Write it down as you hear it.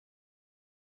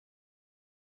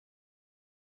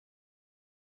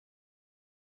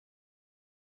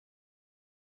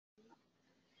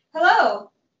Hello.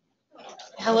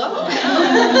 Hello.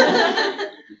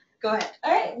 Go ahead.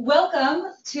 All right.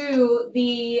 Welcome to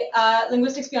the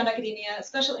Linguistics Beyond Academia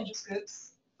Special Interest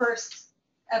Group's first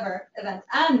ever event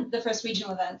and the first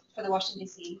regional event for the Washington,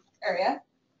 D.C. area.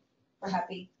 We're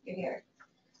happy you're here.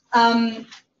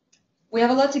 We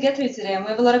have a lot to get through today, and we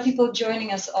have a lot of people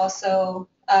joining us also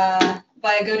via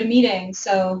GoToMeeting.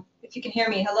 So if you can hear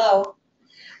me, hello.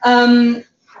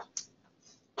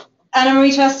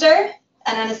 Trester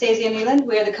and Anastasia Nylund,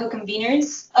 we are the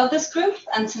co-conveners of this group,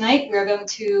 and tonight we are going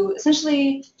to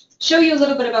essentially show you a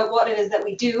little bit about what it is that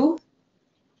we do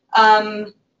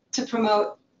to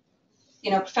promote,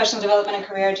 professional development and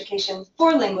career education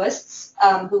for linguists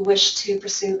who wish to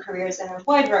pursue careers in a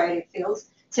wide variety of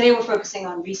fields. Today we're focusing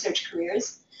on research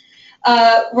careers.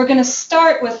 We're going to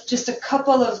start with just a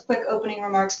couple of quick opening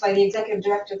remarks by the Executive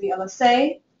Director of the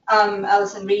LSA,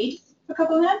 Alyson Reed, for a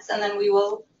couple of minutes, and then we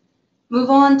will move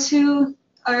on to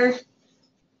our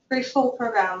very full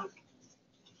program.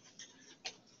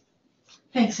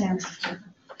 Thanks, Anastasia.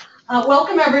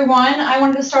 Welcome, everyone. I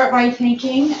wanted to start by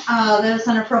thanking the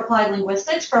Center for Applied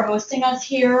Linguistics for hosting us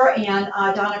here, and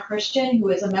Donna Christian, who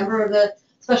is a member of the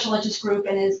Special Interest Group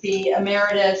and is the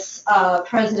emeritus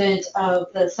president of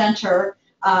the center,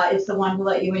 is the one who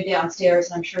let you in downstairs,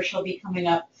 and I'm sure she'll be coming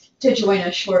up to join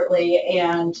us shortly.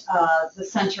 And the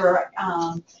center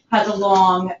has a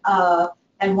long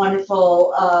and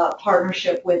wonderful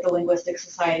partnership with the Linguistic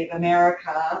Society of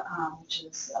America, which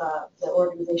is the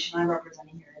organization I'm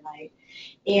representing here tonight.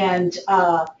 And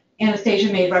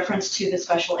Anastasia made reference to the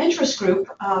Special Interest Group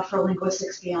for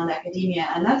Linguistics Beyond Academia,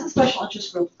 and that's a special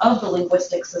interest group of the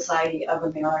Linguistic Society of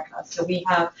America. So we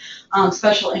have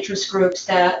special interest groups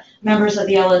that members of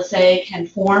the LSA can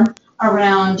form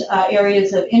around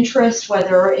areas of interest,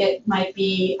 whether it might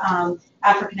be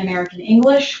African American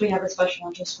English. We have a special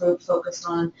interest group focused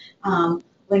on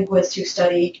linguists who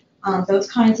study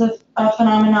those kinds of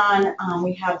phenomenon.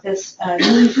 We have this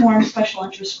newly formed special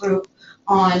interest group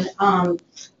on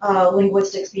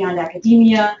linguistics beyond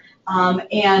academia,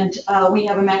 and we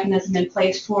have a mechanism in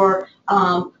place for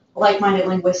like-minded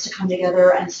linguists to come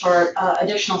together and start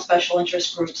additional special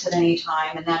interest groups at any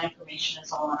time, and that information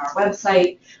is all on our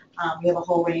website. We have a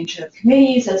whole range of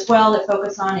committees as well that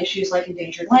focus on issues like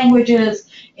endangered languages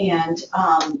and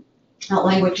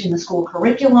language in the school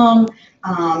curriculum,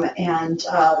 and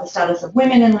the status of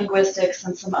women in linguistics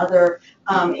and some other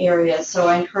areas. So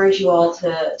I encourage you all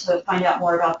to find out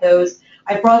more about those.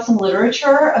 I brought some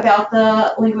literature about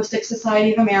the Linguistic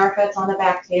Society of America. It's on the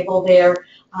back table there.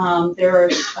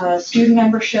 There's student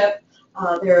membership.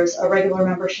 There's a regular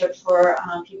membership for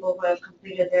people who have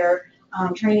completed their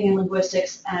training in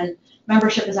linguistics, and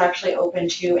membership is actually open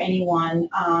to anyone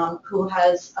who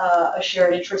has a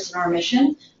shared interest in our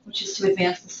mission, which is to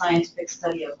advance the scientific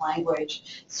study of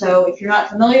language. So if you're not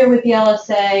familiar with the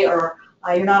LSA or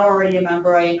you're not already a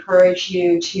member, I encourage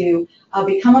you to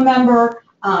become a member,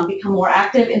 become more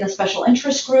active in the special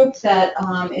interest group that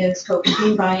is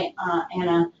co-convened by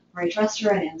Marie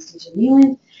Trester and Anastasia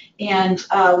Nylund. And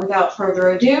without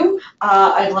further ado,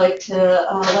 I'd like to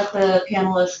let the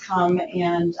panelists come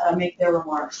and make their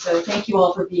remarks. So thank you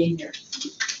all for being here.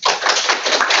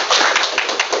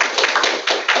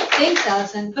 Thanks,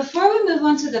 Alyson. Before we move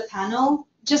on to the panel,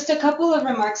 just a couple of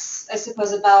remarks, I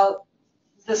suppose, about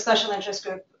the special interest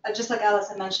group. Just like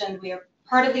Alyson mentioned, we are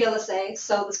part of the LSA,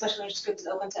 so the special interest group is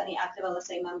open to any active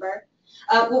LSA member.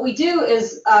 What we do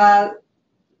is,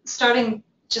 starting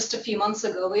just a few months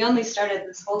ago, we only started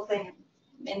this whole thing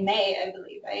in May, I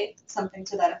believe, right? Something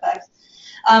to that effect.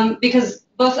 Because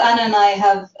both Anna and I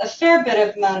have a fair bit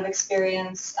of amount of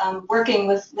experience working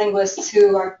with linguists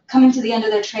who are coming to the end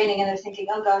of their training and they're thinking,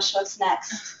 oh gosh, what's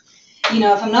next?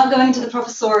 If I'm not going to the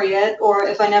professoriate, or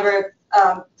if I never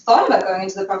thought about going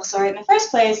into the professoriate in the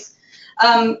first place,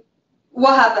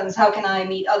 what happens? How can I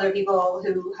meet other people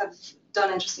who have done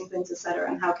interesting things,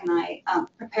 etc., and how can I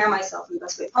prepare myself in the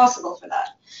best way possible for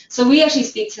that? So we actually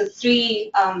speak to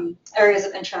three areas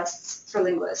of interests for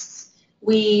linguists.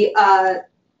 We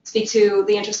speak to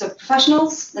the interest of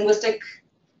professionals,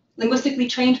 linguistically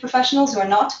trained professionals who are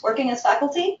not working as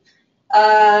faculty.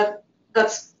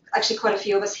 That's actually quite a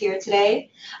few of us here today.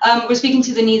 We're speaking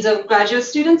to the needs of graduate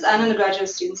students and undergraduate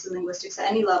students in linguistics at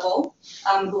any level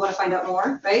who want to find out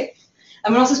more, right?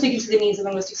 And we're also speaking to the needs of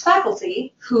linguistics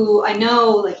faculty who I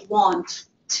know want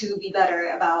to be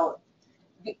better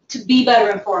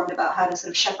informed about how to sort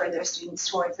of shepherd their students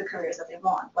towards the careers that they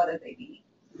want, whether they be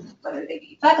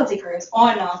faculty careers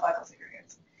or non-faculty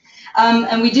careers.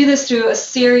 And we do this through a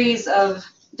series of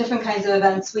different kinds of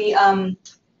events. We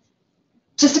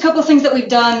just a couple of things that we've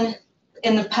done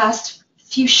in the past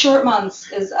few short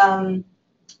months is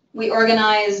We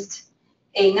organized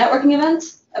a networking event,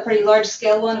 a pretty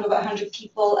large-scale one of about 100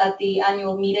 people at the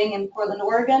annual meeting in Portland,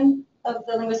 Oregon of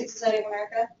the Linguistic Society of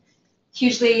America.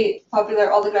 Hugely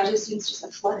popular. All the graduate students just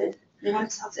like flooded. They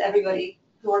wanted to talk to everybody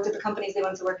who worked at the companies they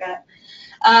wanted to work at.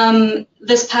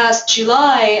 This past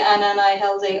July, Anna and I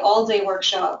held a all-day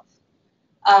workshop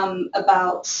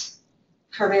about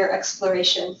career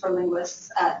exploration for linguists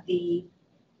at the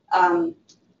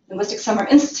Linguistic Summer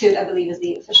Institute, I believe is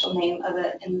the official name of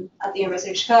it, at the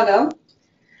University of Chicago.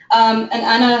 And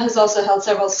Anna has also held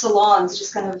several salons,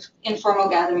 just kind of informal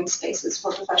gathering spaces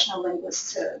for professional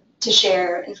linguists to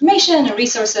share information and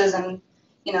resources and,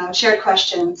 you know, shared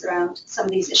questions around some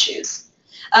of these issues.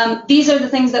 These are the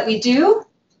things that we do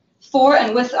for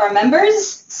and with our members,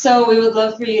 so we would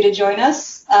love for you to join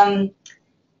us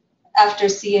after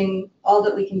seeing all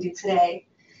that we can do today.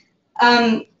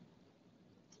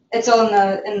 It's all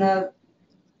in the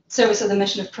service of the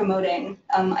mission of promoting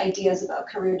ideas about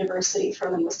career diversity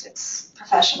for linguistics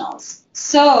professionals.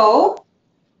 So,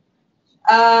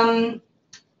 a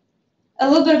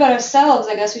little bit about ourselves.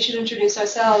 I guess we should introduce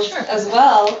ourselves as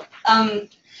well.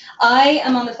 I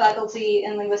am on the faculty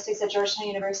in linguistics at Georgetown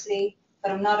University,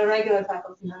 but I'm not a regular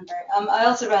faculty member. I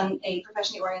also run a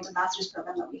professionally oriented master's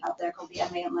program that we have there called the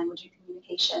MA in Language and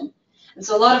Communication. And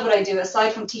so a lot of what I do,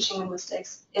 aside from teaching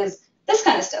linguistics, is this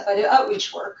kind of stuff. I do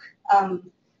outreach work.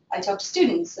 I talk to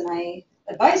students, and I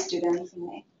advise students, and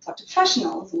I talk to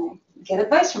professionals, and I get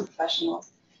advice from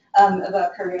professionals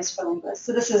about careers for linguists.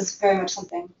 So this is very much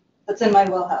something that's in my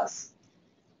wheelhouse.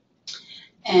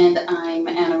 And I'm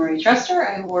Anna Marie Trester.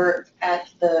 I work at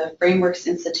the Frameworks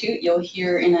Institute. You'll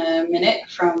hear in a minute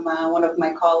from one of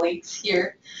my colleagues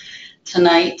here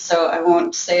tonight, so I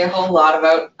won't say a whole lot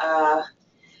about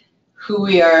who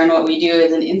we are and what we do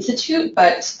as an institute,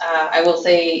 but I will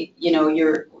say, you know,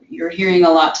 you're hearing a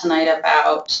lot tonight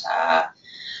about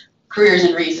careers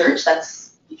in research.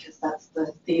 That's because that's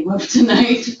the theme of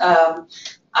tonight.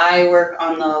 I work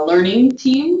on the learning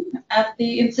team at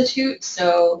the institute,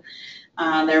 so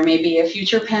there may be a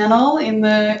future panel in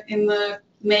the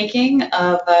making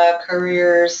of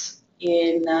careers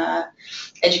in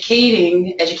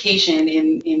education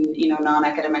in you know,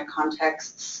 non-academic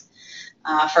contexts.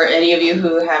 For any of you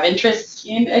who have interest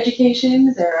in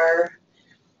education, there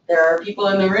are people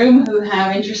in the room who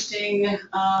have interesting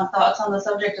thoughts on the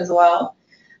subject as well.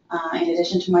 In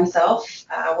addition to myself,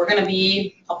 we're going to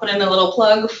be, I'll put in a little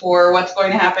plug for what's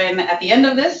going to happen at the end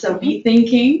of this, so be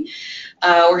thinking.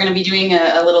 We're going to be doing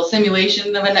a little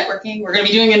simulation of a networking. We're going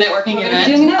to be doing a networking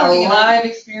event, a live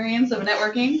experience of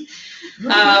networking.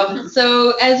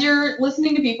 So as you're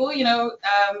listening to people, you know,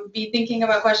 be thinking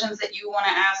about questions that you want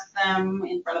to ask them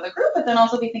in front of the group, but then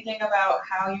also be thinking about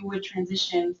how you would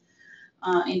transition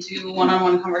into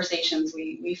one-on-one conversations.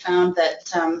 We found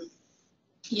that,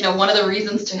 you know, one of the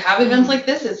reasons to have events like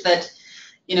this is that,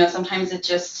 you know, sometimes it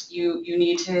just, you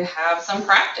need to have some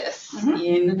practice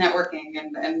in networking,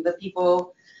 and the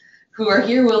people who are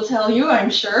here will tell you, I'm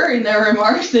sure, in their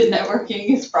remarks that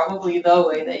networking is probably the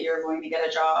way that you're going to get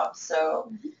a job.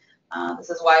 So this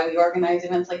is why we organize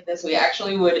events like this. We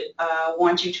actually would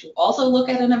want you to also look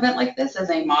at an event like this as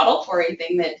a model for a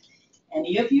thing that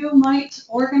any of you might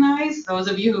organize. Those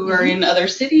of you who are in other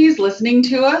cities listening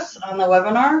to us on the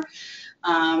webinar,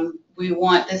 we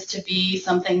want this to be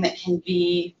something that can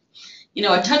be, you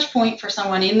know, a touch point for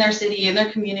someone in their city, in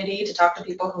their community, to talk to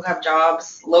people who have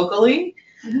jobs locally,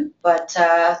 but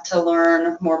to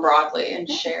learn more broadly and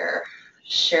share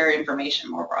information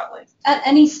more broadly. At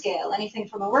any scale, anything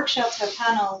from a workshop to a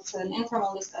panel to an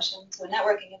informal discussion to a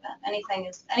networking event,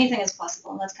 anything is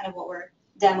possible, and that's kind of what we're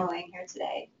demoing here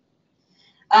today.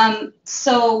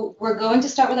 So we're going to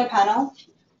start with our panel.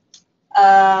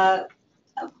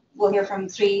 We'll hear from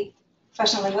 3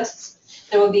 professional linguists.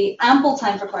 There will be ample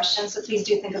time for questions, so please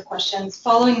do think of questions.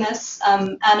 Following this,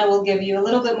 Anna will give you a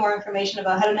little bit more information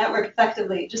about how to network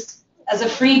effectively, just as a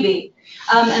freebie.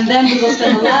 And then we will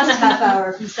spend the last half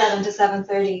hour from 7 to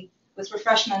 7:30 with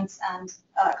refreshments and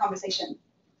conversation.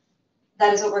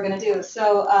 That is what we're going to do.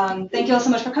 So thank you all so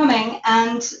much for coming.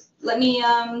 And let me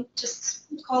just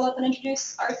call up and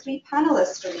introduce our 3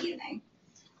 panelists for the evening.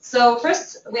 So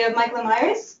first, we have Mikelyn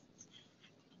Meyers,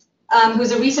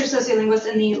 who's a research sociolinguist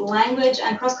in the Language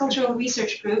and Cross-Cultural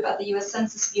Research Group at the U.S.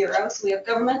 Census Bureau. So we have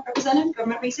government represented,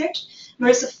 government research.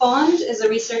 Marissa Fond is a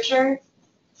researcher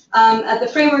at the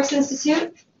Frameworks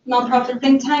Institute, nonprofit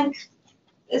think tank.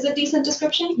 Is a decent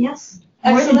description? Yes.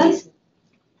 Excellent.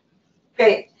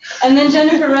 Great. And then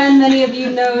Jennifer Renn, many of you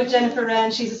know Jennifer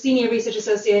Renn. She's a senior research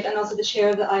associate and also the chair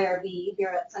of the IRB here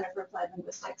at Center for Applied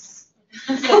Linguistics.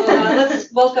 So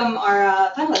let's welcome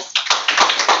our panelists.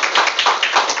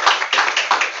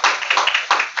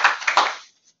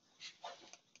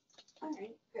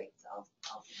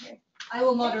 I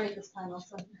will moderate this panel,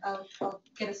 so I'll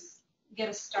get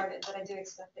us started, but I do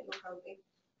expect that you'll probably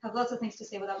have lots of things to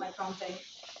say without my prompting.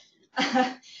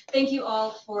 Thank you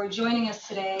all for joining us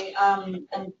today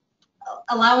and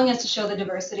allowing us to show the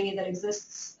diversity that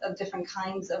exists of different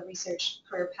kinds of research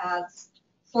career paths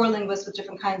for linguists with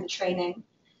different kinds of training.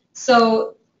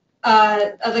 So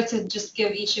I'd like to just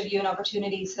give each of you an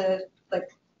opportunity to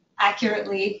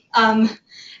accurately and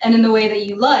in the way that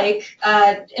you like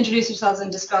introduce yourselves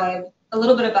and describe a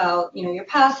little bit about your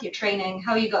path, your training,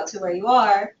 how you got to where you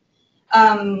are,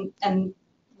 and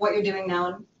what you're doing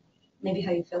now, and maybe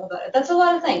how you feel about it. That's a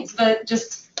lot of things, but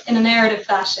just in a narrative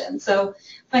fashion. So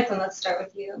Mikelyn, let's start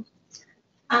with you.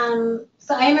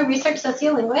 So I am a research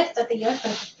sociolinguist at the U.S.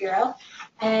 Census Bureau,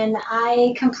 and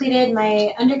I completed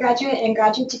my undergraduate and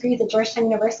graduate degrees at Georgetown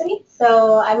University.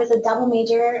 So I was a double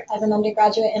major as an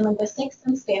undergraduate in linguistics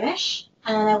and Spanish,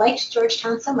 and I liked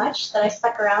Georgetown so much that I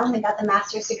stuck around and got the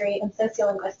master's degree in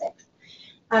sociolinguistics.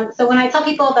 So when I tell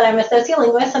people that I'm a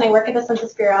sociolinguist and I work at the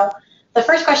Census Bureau, the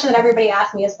first question that everybody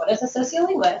asks me is, what is a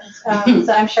sociolinguist?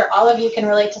 So I'm sure all of you can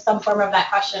relate to some form of that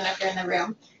question if you're in the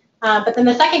room. But then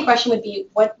the second question would be,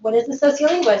 what is a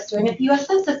sociolinguist doing at the U.S.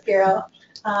 Census Bureau?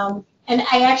 And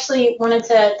I actually wanted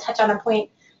to touch on a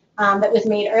point that was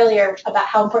made earlier about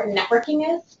how important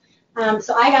networking is.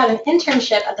 So I got an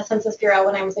internship at the Census Bureau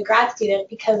when I was a grad student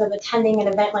because of attending an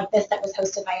event like this that was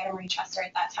hosted by Anastasia Trester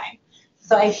at that time.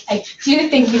 So I do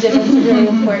think these events are really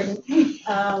important.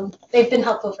 They've been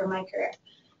helpful for my career.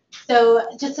 So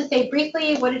just to say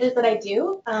briefly what it is that I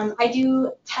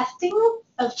do testing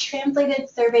of translated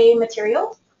survey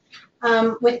materials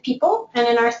with people, and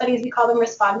in our studies we call them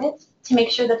respondents, to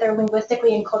make sure that they're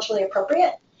linguistically and culturally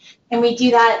appropriate. And we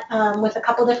do that with a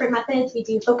couple different methods. We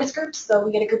do focus groups, so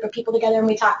we get a group of people together and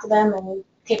we talk to them and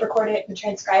tape record it and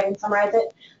transcribe and summarize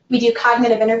it. We do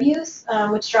cognitive interviews,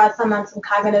 which draws some on some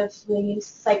cognitively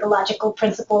psychological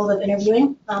principles of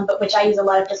interviewing, but which I use a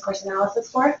lot of discourse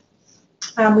analysis for.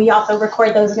 We also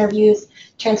record those interviews,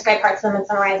 transcribe parts of them, and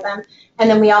summarize them. And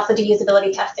then we also do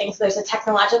usability testing. So there's a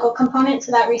technological component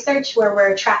to that research where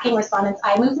we're tracking respondents'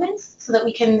 eye movements so that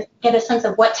we can get a sense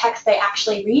of what text they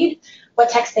actually read,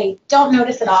 what text they don't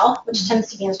notice at all, which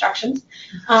tends to be instructions,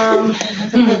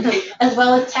 as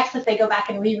well as text that they go back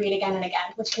and reread again and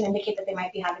again, which can indicate that they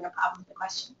might be having a problem with the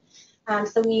question.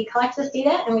 So we collect this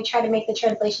data and we try to make the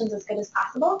translations as good as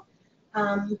possible.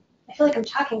 I feel like I'm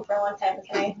talking for a long time.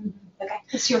 Can I? Okay.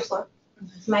 It's your floor.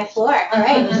 It's my floor. All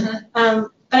right.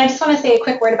 But I just want to say a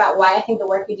quick word about why I think the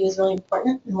work we do is really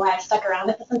important and why I've stuck around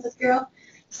at the Census Bureau.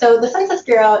 So the Census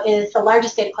Bureau is the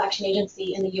largest data collection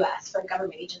agency in the U.S. for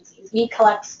government agencies. We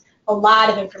collect a lot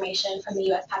of information from the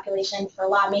U.S. population for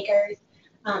lawmakers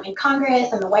in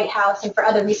Congress and the White House and for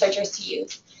other researchers to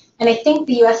use. And I think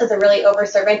the U.S. is a really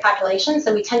over-surveyed population,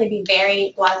 so we tend to be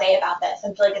very blasé about this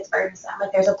and feel like it's burdensome.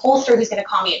 Like there's a pollster who's going to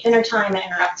call me at dinner time and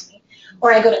interrupt me.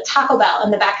 Or I go to Taco Bell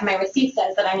and the back of my receipt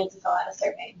says that I need to fill out a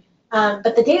survey.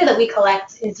 But the data that we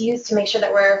collect is used to make sure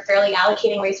that we're fairly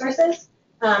allocating resources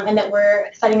and that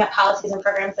we're setting up policies and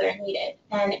programs that are needed.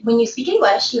 And when you speak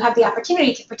English, you have the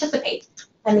opportunity to participate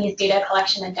in these data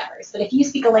collection endeavors. But if you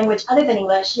speak a language other than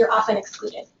English, you're often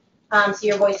excluded. So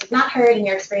your voice is not heard and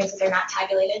your experiences are not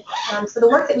tabulated. So the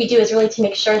work that we do is really to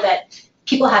make sure that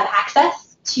people have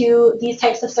access to these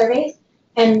types of surveys.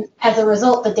 And as a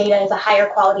result, the data is a higher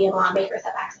quality and lawmakers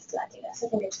have access to that data. So I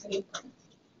think it's pretty important.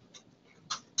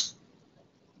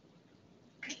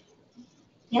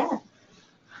 Yeah.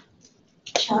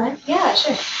 Shall I? Yeah,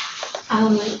 sure.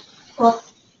 Well,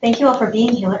 thank you all for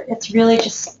being here. It's really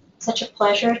just such a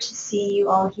pleasure to see you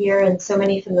all here and so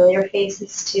many familiar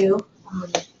faces too.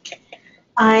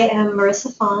 I am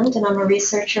Marissa Fond, and I'm a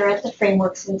researcher at the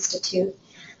Frameworks Institute,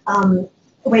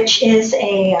 which is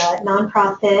a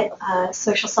nonprofit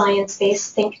social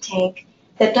science-based think tank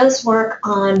that does work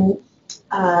on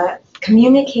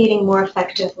communicating more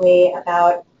effectively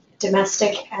about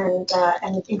domestic and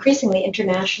increasingly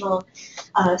international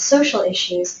social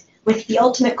issues with the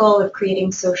ultimate goal of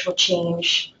creating social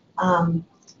change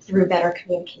through better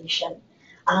communication.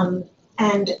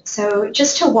 And so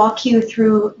just to walk you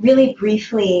through really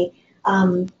briefly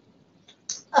some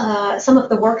of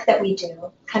the work that we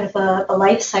do, kind of a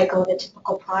life cycle of a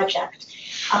typical project.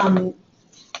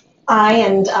 I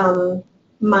and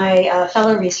my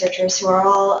fellow researchers, who are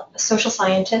all social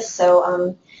scientists,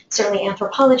 so certainly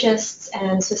anthropologists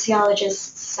and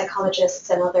sociologists, psychologists,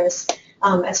 and others,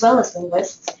 as well as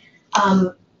linguists,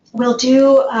 will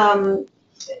do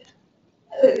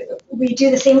we do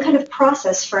the same kind of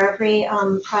process for every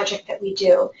project that we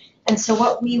do. And so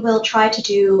what we will try to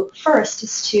do first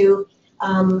is to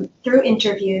through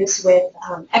interviews with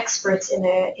experts in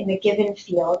a given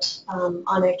field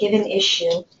on a given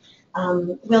issue,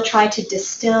 we'll try to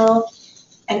distill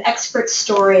an expert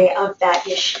story of that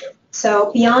issue.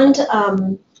 So beyond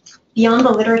the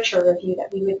literature review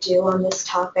that we would do on this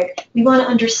topic, we want to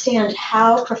understand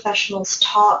how professionals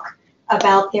talk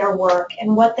about their work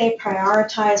and what they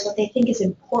prioritize, what they think is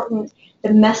important,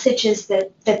 the messages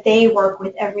that they work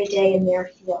with every day in their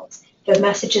fields, the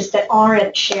messages that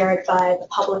aren't shared by the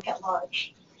public at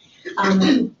large.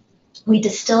 We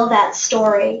distill that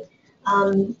story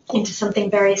into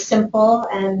something very simple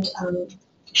and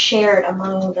shared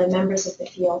among the members of the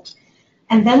field.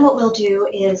 And then what we'll do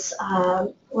is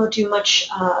we'll do much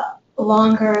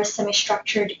longer,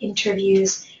 semi-structured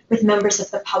interviews with members of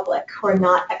the public who are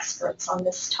not experts on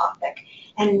this topic.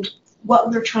 And what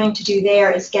we're trying to do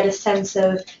there is get a sense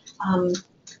of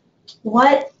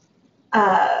what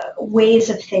ways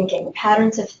of thinking,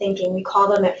 patterns of thinking, we call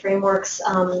them at Frameworks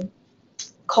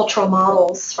cultural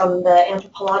models from the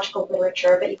anthropological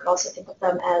literature, but you could also think of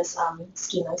them as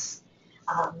schemas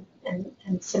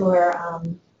and similar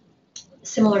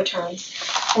terms.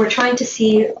 We're trying to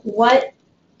see what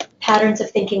patterns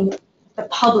of thinking the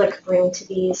public bring to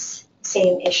these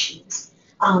same issues.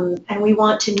 And we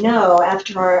want to know,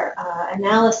 after our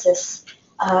analysis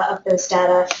of those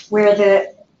data, where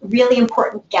the really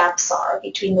important gaps are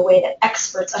between the way that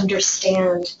experts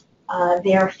understand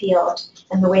their field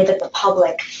and the way that the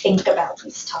public think about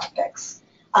these topics.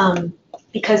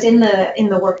 Because in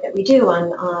the work that we do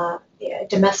on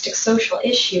domestic social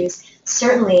issues,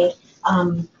 certainly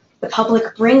the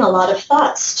public bring a lot of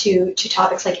thoughts to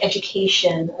topics like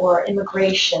education or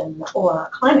immigration or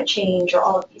climate change or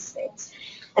all of these things.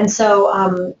 And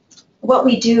so what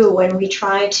we do when we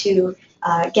try to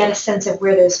get a sense of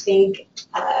where those big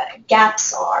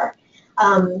gaps are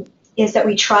is that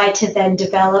we try to then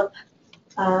develop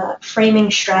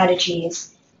framing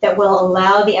strategies that will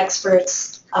allow the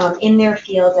experts in their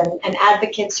field and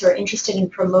advocates who are interested in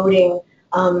promoting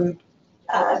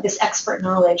this expert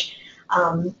knowledge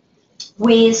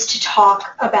ways to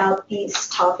talk about these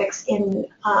topics in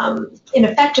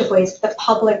effective ways that the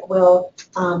public will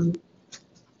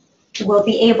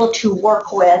be able to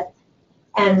work with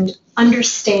and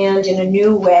understand in a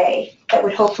new way that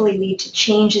would hopefully lead to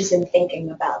changes in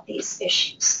thinking about these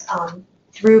issues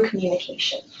through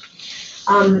communication.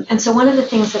 And so one of the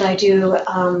things that I do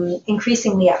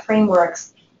increasingly at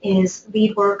Frameworks is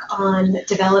lead work on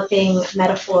developing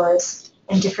metaphors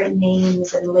and different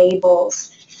names and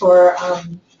labels for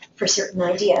certain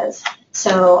ideas.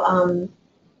 So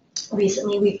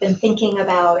recently we've been thinking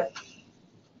about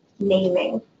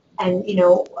naming and, you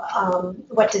know,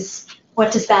 what does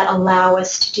that allow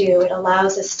us to do? It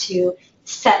allows us to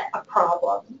set a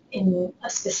problem in a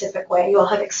specific way. You all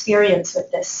have experience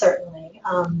with this, certainly,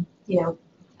 you know,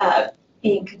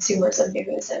 being consumers of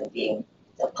news and being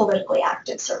politically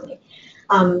active, certainly.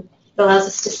 It allows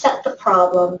us to set the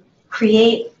problem,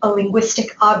 create a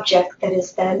linguistic object that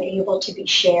is then able to be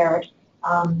shared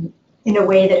in a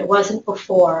way that it wasn't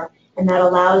before, and that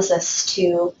allows us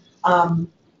to,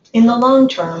 in the long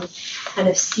term, kind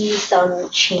of see some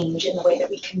change in the way that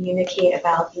we communicate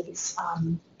about these,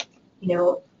 you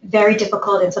know, very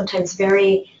difficult and sometimes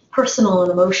very personal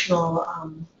and emotional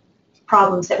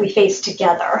problems that we face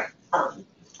together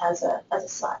as a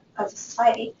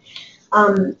society.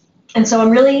 And so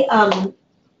I'm really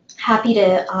happy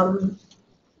to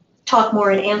talk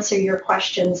more and answer your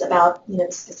questions about, you know,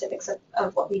 the specifics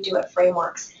of what we do at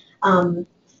Frameworks.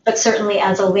 But certainly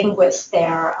as a linguist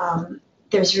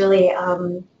there's really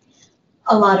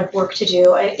a lot of work to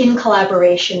do in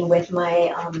collaboration with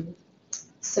my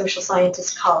social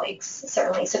scientist colleagues,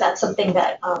 certainly. So that's something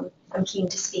that I'm keen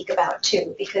to speak about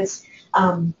too, because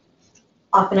often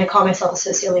I call myself a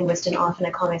sociolinguist and often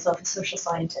I call myself a social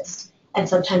scientist. And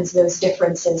sometimes those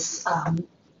differences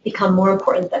become more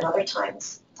important than other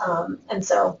times. And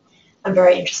so I'm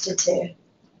very interested to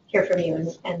hear from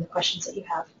you and the questions that you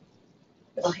have.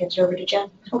 But I'll hand it over to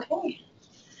Jen. Okay.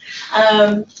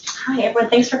 Hi, everyone.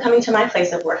 Thanks for coming to my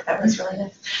place of work. That was really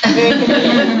nice. Very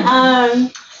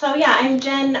good. So yeah, I'm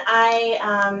Jen. I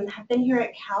have been here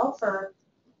at Cal for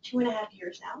 2.5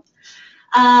 years now.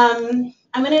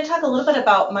 I'm going to talk a little bit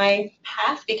about my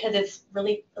path because it's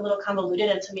really a little convoluted,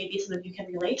 and so maybe some of you can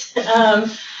relate.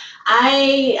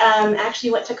 I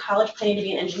actually went to college planning to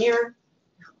be an engineer,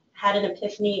 had an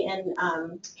epiphany in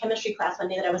chemistry class one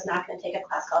day that I was not going to take a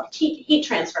class called heat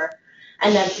transfer,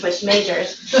 and then switched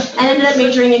majors, and ended up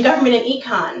majoring in government and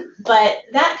econ. But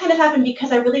that kind of happened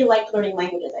because I really liked learning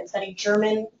languages. I studied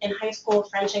German in high school,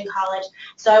 French in college,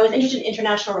 so I was interested in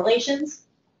international relations.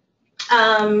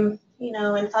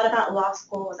 and thought about law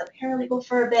school, was a paralegal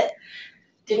for a bit,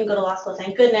 didn't go to law school,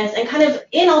 thank goodness, and kind of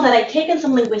in all that, I'd taken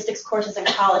some linguistics courses in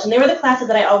college, and they were the classes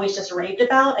that I always just raved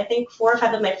about. I think 4 or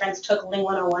 5 of my friends took Ling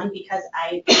 101 because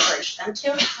I encouraged them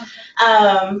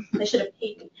to. They should have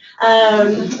paid me.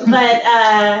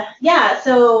 Yeah,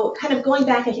 so kind of going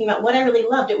back and thinking about what I really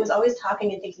loved, it was always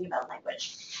talking and thinking about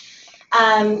language.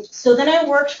 So then I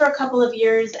worked for a couple of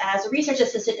years as a research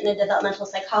assistant in a developmental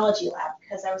psychology lab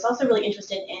because I was also really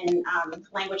interested in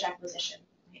language acquisition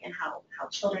and how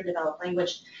children develop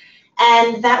language.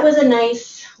 And that was a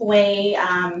nice way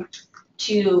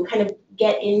to kind of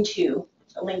get into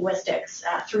linguistics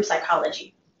through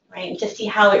psychology, right? And to see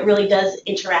how it really does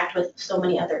interact with so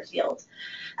many other fields.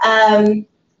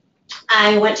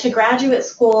 I went to graduate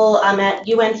school at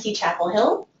UNC Chapel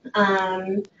Hill,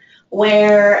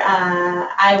 where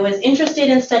I was interested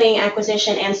in studying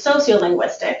acquisition and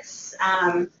sociolinguistics.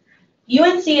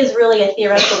 UNC is really a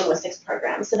theoretical linguistics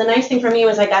program. So the nice thing for me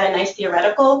was I got a nice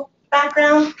theoretical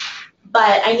background,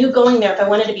 but I knew going there if I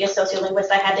wanted to be a sociolinguist,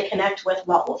 I had to connect with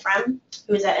Walt Wolfram,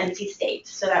 who was at NC State.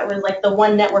 So that was like the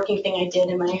one networking thing I did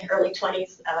in my early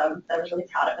 20s that I was really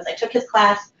proud of. As I took his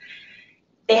class,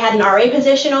 they had an RA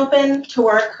position open to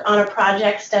work on a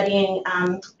project studying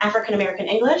African American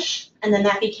English, and then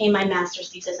that became my master's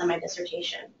thesis and my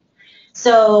dissertation.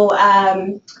 So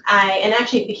and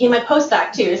actually became my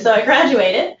postdoc too. So I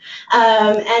graduated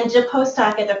and did a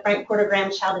postdoc at the Frank Porter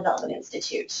Graham Child Development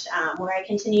Institute, where I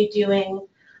continued doing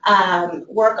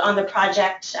work on the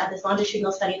project, this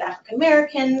longitudinal study of African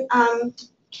American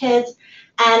kids,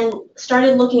 and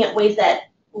started looking at ways that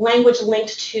language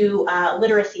linked to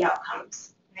literacy outcomes.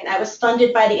 And I was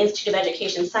funded by the Institute of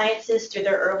Education Sciences through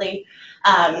their early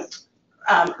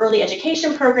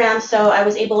education program, so I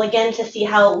was able again to see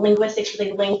how linguistics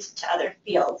really linked to other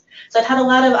fields. So I've had a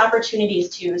lot of opportunities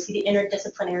to see the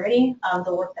interdisciplinarity of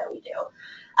the work that we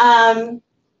do.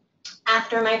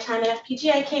 After my time at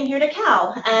FPG, I came here to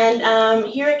Cal, and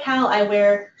here at Cal I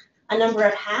wear a number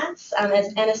of hats.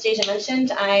 As Anastasia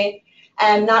mentioned, I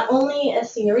am not only a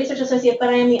senior research associate, but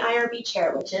I am the IRB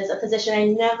chair, which is a position I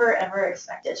never ever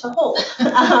expected to hold.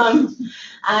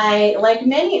 I, like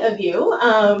many of you,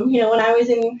 when I was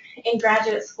in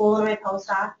graduate school and my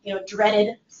postdoc,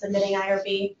 dreaded submitting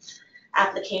IRB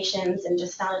applications and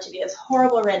just found it to be this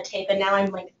horrible red tape. And now I'm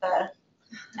like the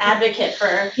advocate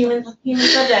for human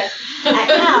subjects at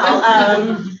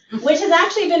Cal, which has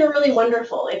actually been a really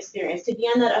wonderful experience to be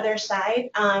on that other side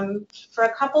for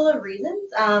a couple of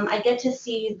reasons. I get to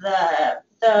see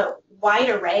the wide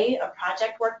array of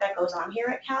project work that goes on here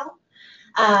at Cal.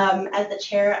 As the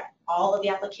chair, all of the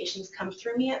applications come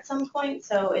through me at some point,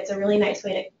 so it's a really nice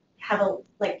way to have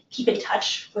keep in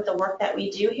touch with the work that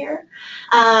we do here.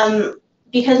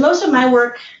 Because most of my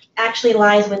work actually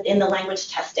lies within the language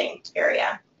testing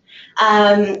area.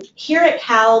 Here at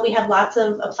Cal, we have lots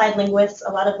of applied linguists,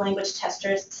 a lot of language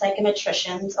testers,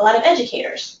 psychometricians, a lot of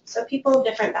educators, so people of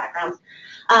different backgrounds.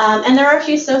 And there are a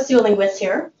few sociolinguists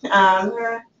here.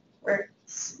 We're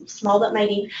small but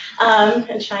mighty,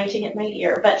 and trying to get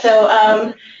mightier. But so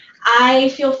I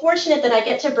feel fortunate that I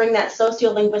get to bring that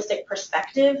sociolinguistic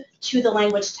perspective to the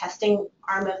language testing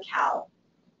arm of Cal.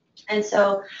 And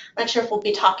so I'm not sure if we'll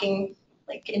be talking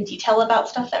in detail about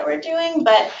stuff that we're doing,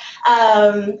 but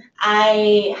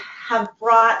I have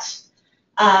brought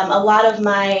a lot of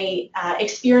my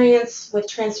experience with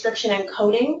transcription and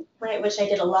coding, right, which I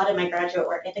did a lot in my graduate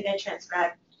work. I think I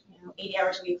transcribed 80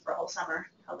 hours a week for a whole summer.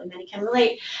 Probably many can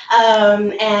relate.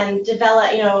 And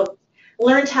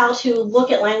learned how to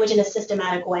look at language in a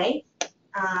systematic way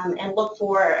and look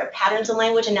for patterns in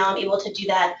language, and now I'm able to do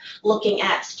that looking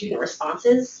at student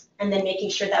responses and then making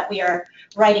sure that we are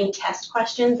writing test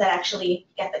questions that actually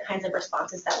get the kinds of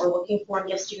responses that we're looking for and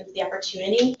give students the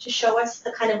opportunity to show us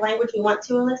the kind of language we want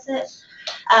to elicit.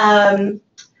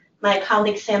 My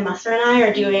colleague Sam Musser and I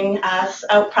are doing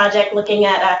a project looking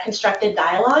at constructed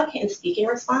dialogue in speaking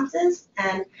responses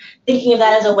and thinking of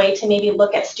that as a way to maybe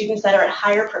look at students that are at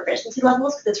higher proficiency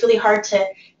levels, because it's really hard to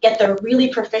get the really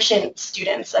proficient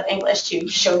students of English to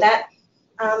show that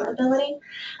ability.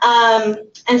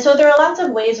 And so there are lots of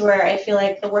ways where I feel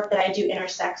like the work that I do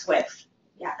intersects with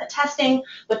the testing,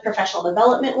 with professional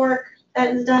development work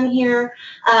that is done here,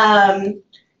 and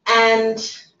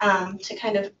to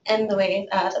kind of end the way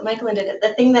that Mikelyn did it,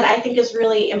 the thing that I think is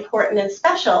really important and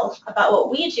special about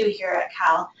what we do here at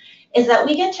Cal is that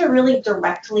we get to really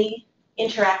directly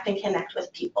interact and connect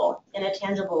with people in a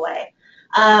tangible way.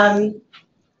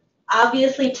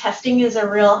 Obviously, testing is a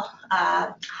real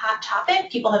hot topic.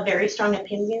 People have very strong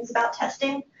opinions about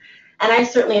testing, and I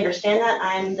certainly understand that.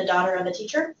 I'm the daughter of a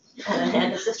teacher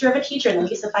and the sister of a teacher and the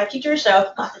niece of 5 teachers,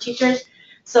 so lots of teachers.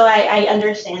 So I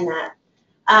understand that.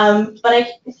 But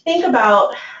I think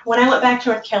about when I went back to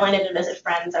North Carolina to visit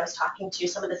friends, I was talking to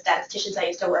some of the statisticians I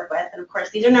used to work with, and of course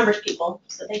these are numbers people,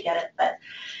 so they get it, but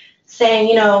saying,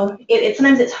 you know,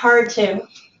 sometimes it's hard to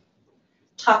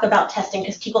talk about testing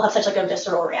because people have such like a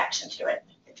visceral reaction to it.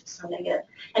 It's so negative.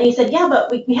 And he said, yeah,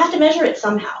 but we have to measure it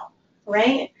somehow,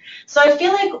 right? So I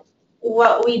feel like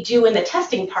what we do in the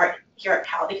testing part here at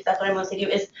Cal, because that's what I mostly do,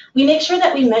 is we make sure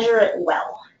that we measure it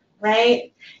well,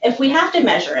 right? If we have to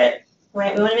measure it,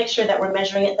 right, we want to make sure that we're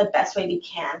measuring it the best way we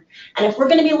can. And if we're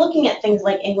going to be looking at things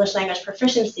like English language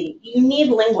proficiency, you need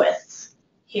linguists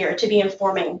here to be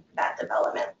informing that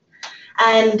development.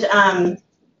 And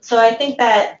so I think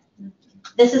that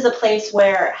this is a place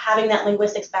where having that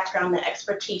linguistics background, that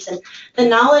expertise, and the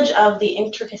knowledge of the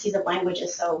intricacies of language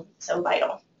is so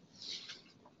vital.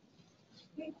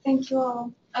 Great, thank you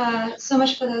all so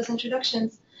much for those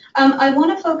introductions. I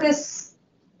want to focus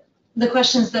the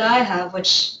questions that I have,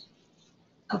 which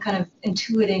I'm kind of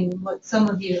intuiting what some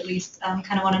of you at least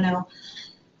kind of want to know.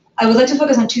 I would like to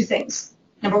focus on two things.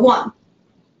 Number one,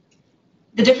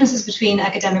 the differences between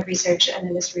academic research and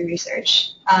industry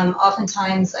research.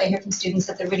 Oftentimes I hear from students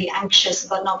that they're really anxious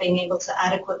about not being able to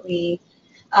adequately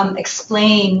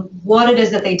explain what it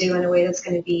is that they do in a way that's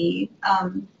going to be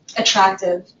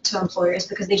attractive to employers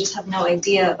because they just have no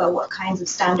idea about what kinds of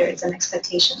standards and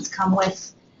expectations come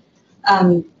with,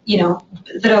 you know,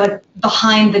 that are like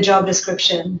behind the job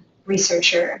description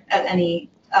researcher at any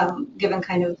given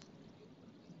kind of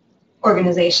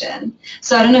organization.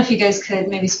 So I don't know if you guys could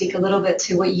maybe speak a little bit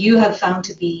to what you have found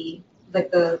to be like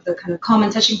the kind of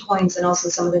common touching points and also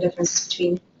some of the differences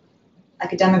between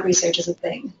academic research as a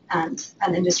thing and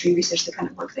industry research, the kind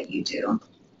of work that you do.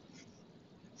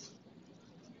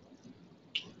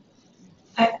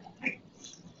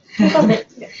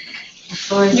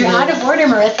 You're out of order,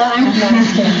 Marissa. I'm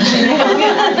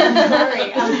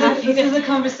sorry. I'm happy. This is a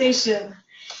conversation.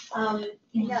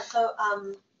 Yeah, so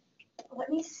let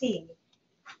me see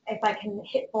if I can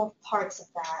hit both parts of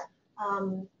that.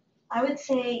 I would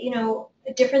say, you know,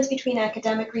 the difference between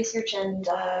academic research and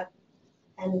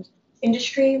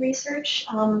industry research.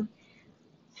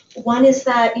 One is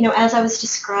that, you know, as I was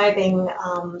describing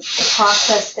the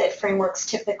process that frameworks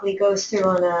typically goes through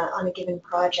on a given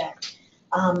project,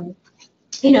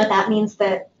 you know, that means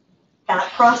that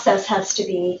that process has to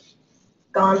be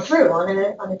gone through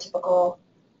on a typical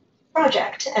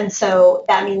project. And so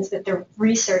that means that the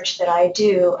research that I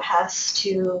do has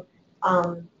to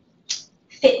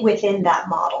fit within that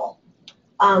model.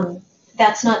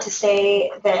 That's not to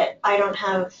say that I don't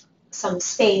have some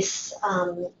space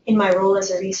in my role as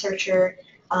a researcher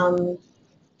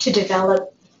to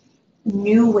develop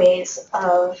new ways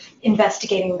of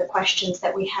investigating the questions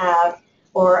that we have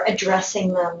or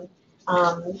addressing them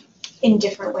in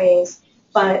different ways.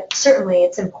 But certainly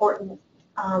it's important,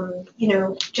 you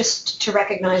know, just to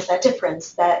recognize that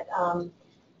difference, that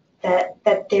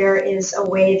that there is a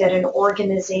way that an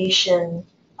organization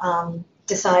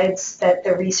decides that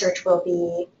the research will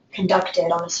be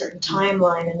conducted on a certain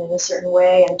timeline and in a certain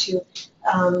way and to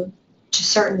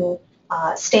certain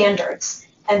standards.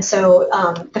 And so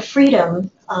the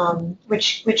freedom,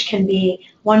 which can be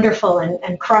wonderful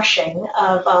and crushing,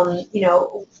 of you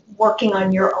know, working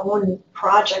on your own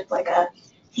project like a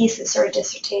thesis or a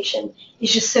dissertation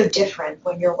is just so different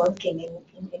when you're working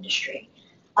in industry.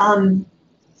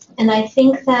 And I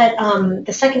think that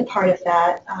the second part of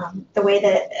that, the way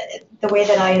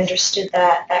that I understood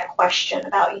that question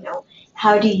about, you know,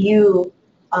 how do you,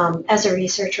 as a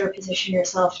researcher, position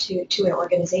yourself to an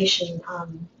organization,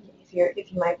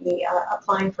 if you might be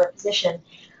applying for a position,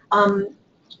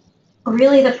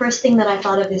 really the first thing that I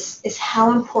thought of is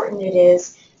how important it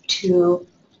is to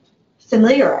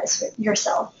familiarize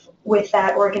yourself with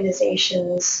that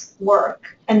organization's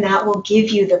work, and that will give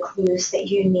you the clues that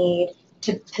you need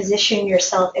to position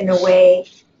yourself in a way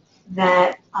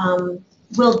that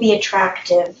will be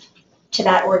attractive to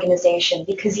that organization.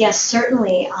 Because yes,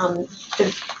 certainly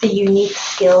the unique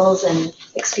skills and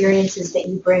experiences that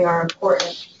you bring are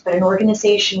important, but an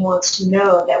organization wants to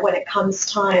know that when it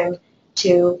comes time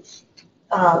to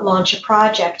launch a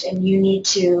project and you need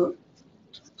to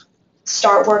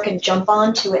start work and jump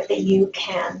onto it, that you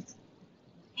can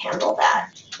handle that.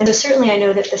 And so certainly I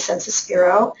know that the Census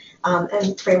Bureau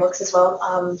and frameworks as well,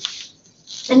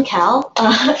 and Cal,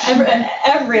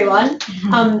 everyone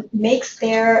makes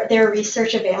their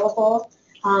research available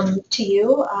to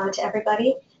you, to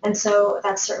everybody, and so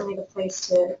that's certainly the place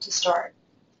to start.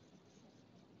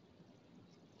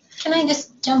 Can I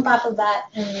just jump off of that?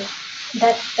 And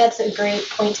that's a great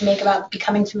point to make about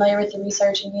becoming familiar with the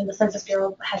research. And, you know, the Census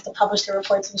Bureau has to publish their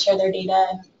reports and share their data.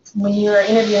 And when you're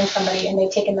interviewing somebody and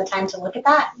they've taken the time to look at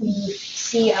that, you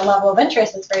see a level of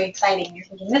interest that's very exciting. You're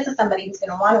thinking, this is somebody who's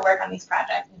going to want to work on these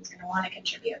projects and who's going to want to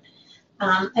contribute.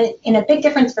 And a big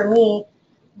difference for me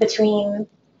between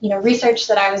research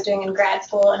that I was doing in grad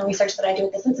school and research that I do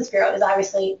at the Census Bureau is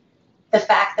obviously the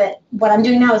fact that what I'm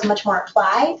doing now is much more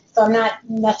applied. So I'm not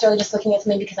necessarily just looking at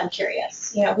something because I'm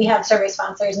curious. We have survey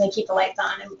sponsors and they keep the lights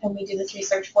on and we do this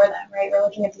research for them, right? We're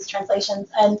looking at these translations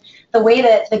and the way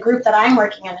that the group that I'm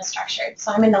working in is structured.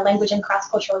 So I'm in the Language and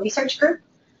Cross-Cultural Research Group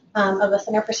of the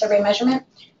Center for Survey Measurement.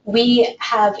 We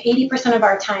have 80% of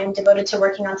our time devoted to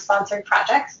working on sponsored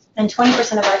projects and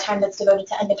 20% of our time that's devoted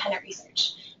to independent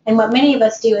research. And what many of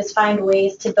us do is find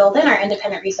ways to build in our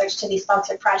independent research to these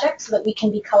sponsored projects so that we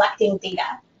can be collecting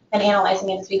data and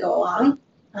analyzing it as we go along,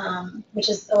 which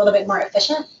is a little bit more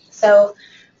efficient. So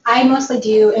I mostly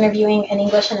do interviewing in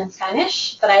English and in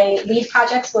Spanish, but I lead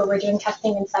projects where we're doing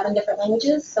testing in 7 different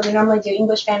languages. So we normally do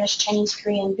English, Spanish, Chinese,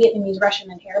 Korean, Vietnamese, Russian,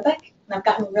 and Arabic. And I've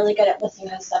gotten really good at listing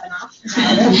those 7 off.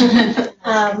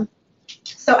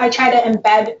 So I try to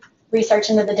embed research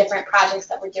into the different projects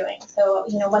that we're doing. So,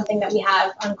 one thing that we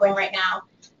have ongoing right now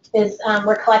is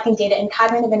we're collecting data in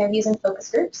cognitive interviews and focus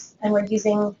groups, and we're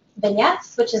using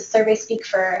vignettes, which is survey speak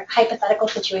for hypothetical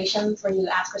situations where you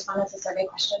ask respondents a survey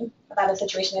question about a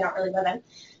situation they don't really live in,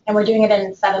 and we're doing it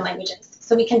in 7 languages.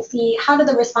 So we can see how do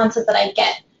the responses that I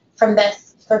get from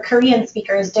this for Korean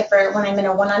speakers differ when I'm in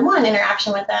a one-on-one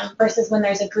interaction with them versus when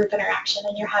there's a group interaction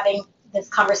and you're having this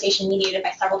conversation mediated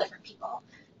by several different people.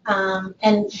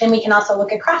 And then we can also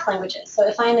look across languages. So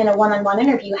if I'm in a one-on-one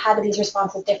interview, how do these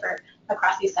responses differ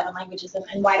across these 7 languages,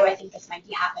 and why do I think this might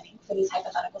be happening for these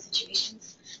hypothetical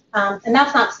situations? And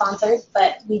that's not sponsored,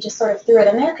 but we just sort of threw it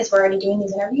in there because we're already doing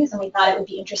these interviews, and we thought it would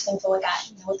be interesting to look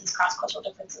at what these cross-cultural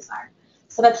differences are.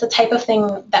 So that's the type of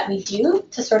thing that we do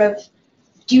to sort of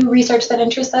do research that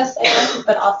interests us,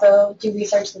 but also do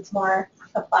research that's more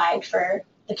applied for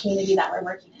the community that we're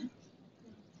working in.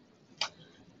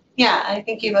 Yeah, I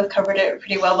think you both covered it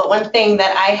pretty well, but one thing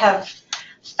that I have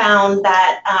found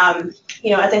that,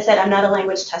 as I said, I'm not a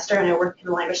language tester and I work in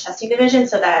the language testing division,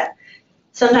 so that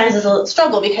sometimes is a little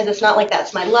struggle because it's not like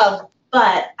that's my love,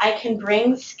 but I can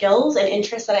bring skills and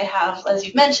interests that I have, as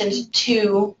you've mentioned,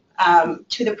 to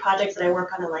the projects that I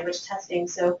work on in language testing.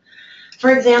 So,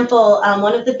 for example,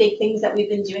 one of the big things that we've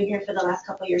been doing here for the last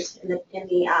couple of years in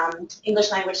the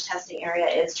English language testing area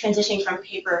is transitioning from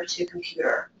paper to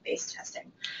computer-based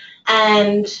testing.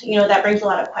 And, that brings a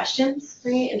lot of questions,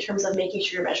 right, in terms of making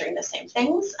sure you're measuring the same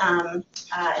things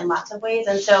in lots of ways.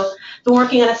 And so been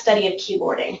working on a study of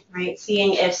keyboarding, right,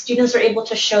 seeing if students are able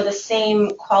to show the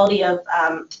same quality of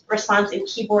response in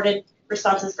keyboarded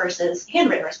responses versus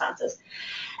handwritten responses.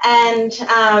 And,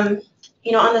 on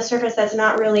the surface, that's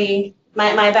not really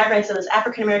my background. So it's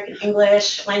African American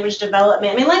English, language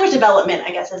development. Language development,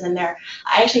 I guess, is in there.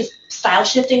 Style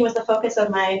shifting was the focus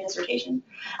of my dissertation.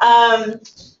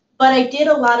 But I did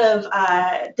a lot of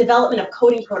development of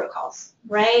coding protocols,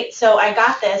 right? So I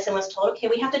got this and was told, okay,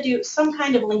 we have to do some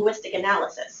kind of linguistic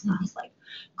analysis. And I was like,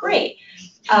 great,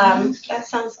 that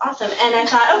sounds awesome. And I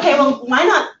thought, okay, well, why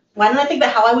not? Why don't I think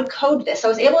about how I would code this? So I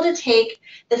was able to take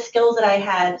the skills that I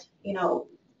had,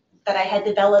 that I had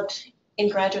developed in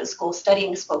graduate school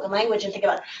studying spoken language and think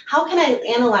about how can I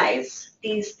analyze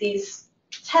these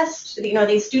tests,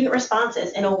 these student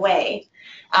responses in a way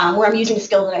where I'm using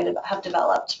skills that I have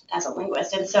developed as a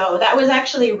linguist. And so that was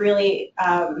actually really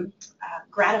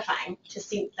gratifying to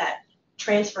see that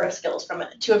transfer of skills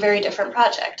to a very different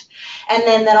project. And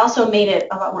then that also made it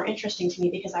a lot more interesting to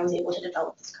me because I was able to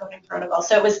develop this coding protocol.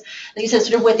 So it was, like you said,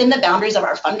 sort of within the boundaries of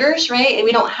our funders, right? And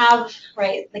we don't have,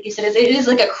 right, like you said, it is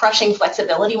like a crushing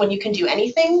flexibility when you can do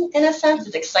anything in a sense.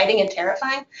 It's exciting and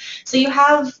terrifying. So you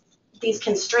have these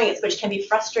constraints, which can be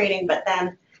frustrating, but then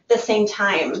at the same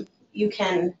time, you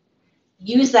can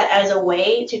use that as a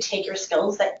way to take your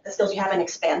skills, the skills you have, and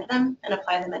expand them and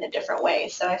apply them in a different way.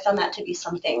 So I found that to be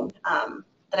something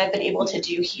that I've been able to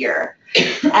do here.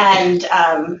 And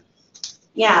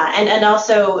and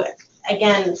also,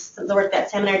 again, the work that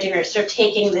Sam and I are doing is sort of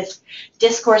taking this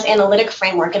discourse analytic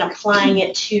framework and applying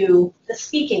it to the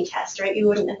speaking test, right? You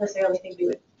wouldn't necessarily think we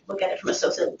would look at it from a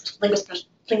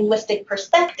sociolinguistic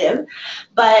perspective,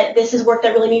 but this is work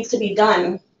that really needs to be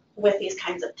done with these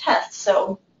kinds of tests.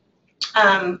 So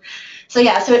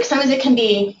sometimes it can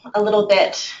be a little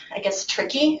bit, I guess,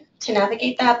 tricky to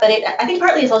navigate that, but I think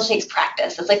partly it also takes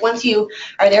practice. It's like once you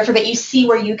are there for a bit, you see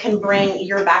where you can bring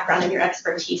your background and your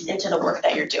expertise into the work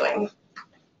that you're doing.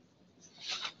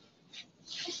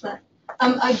 Excellent.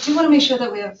 I do want to make sure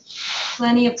that we have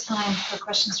plenty of time for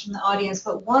questions from the audience,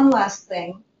 but one last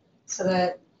thing so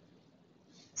that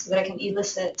I can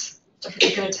elicit a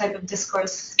particular type of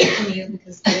discourse from you,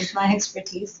 because that is my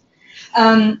expertise,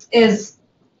 is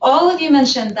all of you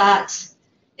mentioned that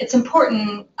it's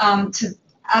important to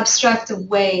abstract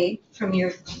away from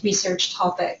your research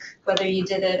topic, whether you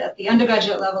did it at the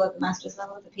undergraduate level, at the master's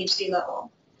level, at the PhD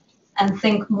level, and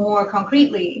think more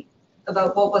concretely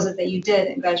about what was it that you did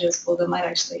in graduate school that might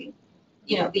actually,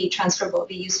 be transferable,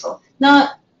 be useful.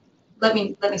 Not, let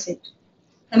me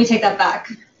take that back.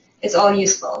 It's all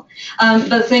useful.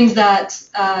 But things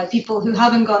that people who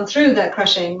haven't gone through that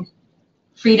crushing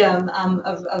freedom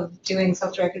of doing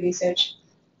self-directed research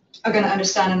are going to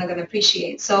understand and are going to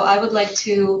appreciate. So I would like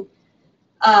to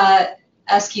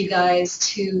ask you guys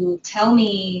to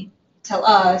tell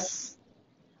us,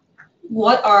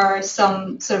 what are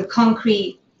some sort of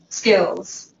concrete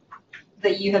skills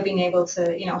that you have been able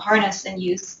to, harness and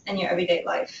use in your everyday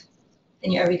life,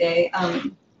 in your everyday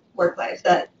work life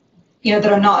that, that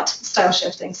are not style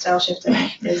shifting. Style shifting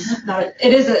is not,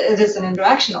 it is an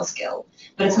interactional skill,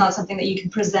 but it's not something that you can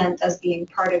present as being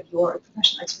part of your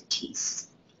professional expertise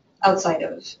outside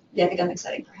of the academic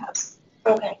setting, perhaps.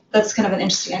 Okay. That's kind of an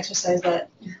interesting exercise that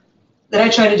I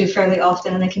try to do fairly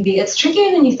often, and it's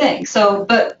trickier than you think. So,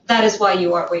 but that is why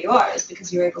you are where you are, is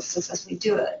because you're able to successfully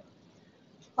do it.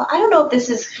 Well, I don't know if this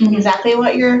is exactly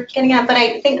what you're getting at, but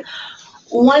I think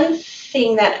one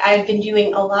thing that I've been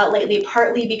doing a lot lately,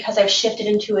 partly because I've shifted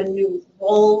into a new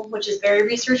role, which is very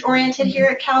research-oriented here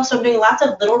at Cal, so I'm doing lots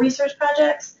of little research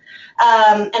projects,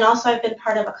 and also I've been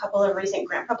part of a couple of recent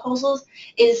grant proposals,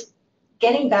 is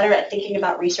getting better at thinking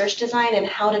about research design and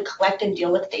how to collect and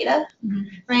deal with data,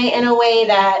 right, in a way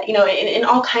that, in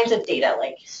all kinds of data,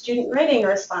 like student writing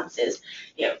responses,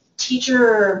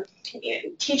 teacher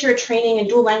training and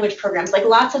dual language programs, like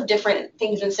lots of different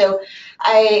things. And so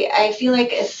I feel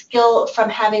like a skill from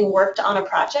having worked on a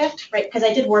project, right, because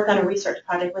I did work on a research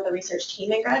project with a research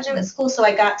team in graduate school, so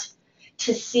I got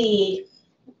to see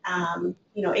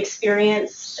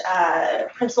experienced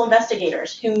principal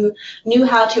investigators who knew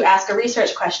how to ask a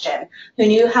research question, who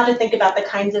knew how to think about the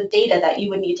kinds of data that you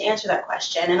would need to answer that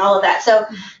question and all of that. So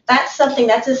that's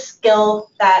a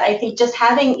skill that I think just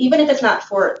having, even if it's not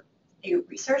for a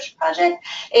research project,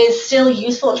 is still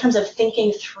useful in terms of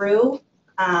thinking through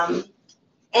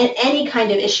any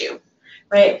kind of issue,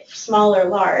 right, small or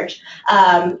large.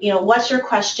 What's your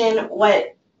question?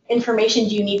 What information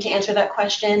do you need to answer that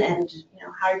question, and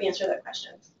how are you going to answer that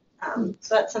question?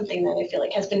 So that's something that I feel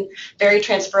like has been very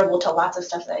transferable to lots of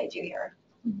stuff that I do here.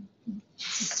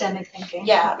 Systemic thinking.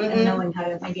 Yeah. And knowing how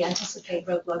to maybe anticipate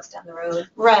roadblocks down the road.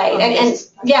 Right,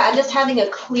 and just having a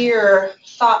clear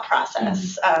thought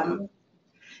process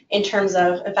in terms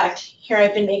of, in fact, here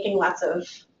I've been making lots of,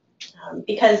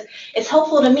 because it's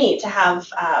helpful to me to have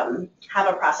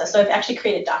a process. So I've actually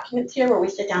created documents here where we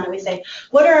sit down and we say,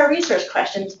 what are our research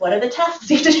questions? What are the tasks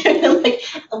you have to do? And like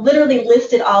literally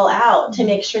list it all out to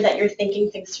make sure that you're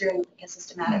thinking things through in a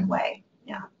systematic way.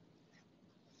 Yeah.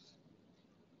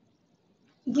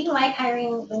 We like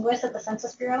hiring linguists at the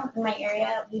Census Bureau in my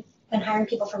area. We've been hiring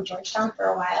people from Georgetown for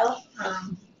a while,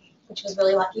 which was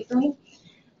really lucky for me.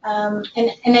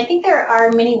 And I think there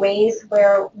are many ways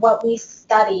where what we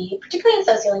study, particularly in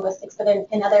sociolinguistics, but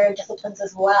in other disciplines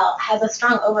as well, has a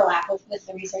strong overlap with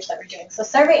the research that we're doing. So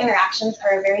survey interactions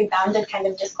are a very bounded kind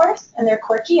of discourse, and they're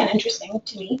quirky and interesting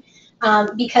to me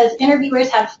because interviewers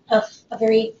have a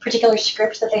very particular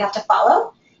script that they have to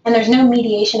follow, and there's no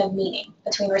mediation of meaning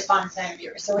between respondents and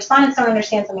interviewers. So respondents don't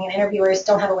understand something, and interviewers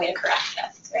don't have a way to correct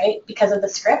this, right, because of the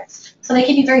scripts. So they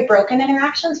can be very broken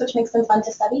interactions, which makes them fun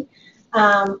to study.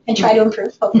 And try to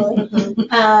improve, hopefully.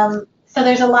 So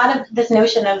there's a lot of this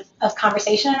notion of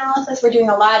conversation analysis. We're doing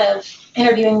a lot of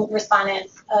interviewing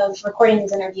respondents, of recording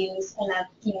these interviews, and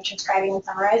of transcribing and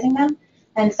summarizing them.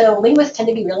 And so linguists tend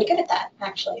to be really good at that,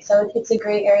 actually. So it's a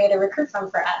great area to recruit from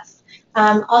for us.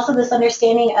 Also, this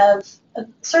understanding of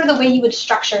sort of the way you would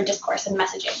structure discourse and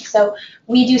messaging. So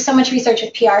we do so much research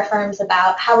with PR firms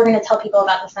about how we're going to tell people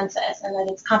about the census, and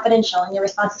that it's confidential and your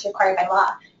response is required by law.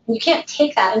 You can't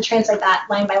take that and translate that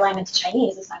line by line into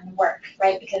Chinese. It's not going to work,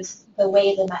 right? Because the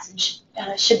way the message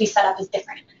should be set up is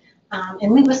different.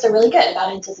 And linguists are really good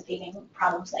about anticipating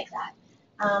problems like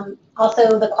that.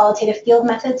 Also, the qualitative field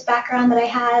methods background that I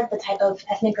had, the type of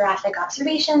ethnographic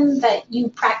observation that you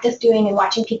practice doing and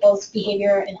watching people's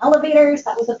behavior in elevators,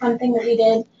 that was a fun thing that we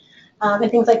did.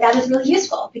 And things like that is really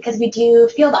useful because we do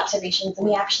field observations and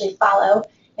we actually follow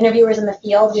interviewers in the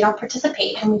field. We don't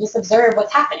participate and we just observe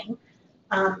what's happening.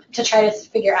 To try to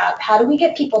figure out how do we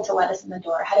get people to let us in the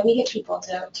door? How do we get people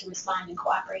to respond and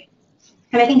cooperate?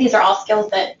 And I think these are all skills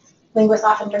that linguists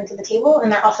often bring to the table, and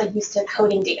they're also used to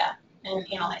coding data and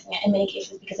analyzing it in many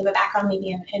cases because of a background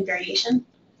maybe in variation.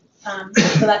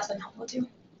 So that's been helpful too.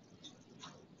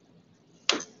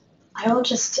 I will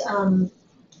just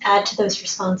add to those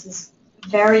responses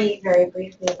very, very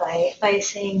briefly by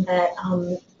saying that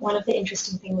one of the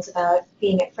interesting things about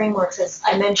being at Frameworks is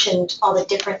I mentioned all the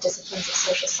different disciplines of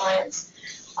social science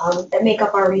that make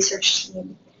up our research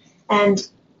team. And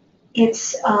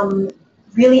it's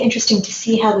really interesting to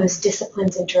see how those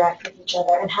disciplines interact with each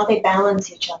other and how they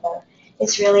balance each other.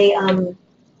 It's really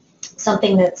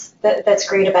something that's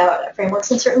great about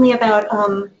Frameworks, and certainly about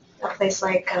a place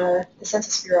like the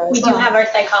Census Bureau as We well. do have our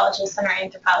psychologists and our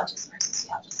anthropologists and our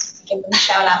sociologists. To give them a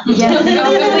shout out. Yes. We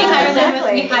hire them as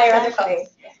we Exactly, hire other exactly.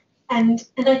 folks.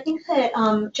 And I think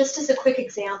that just as a quick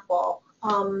example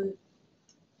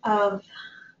of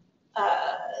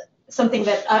something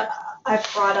that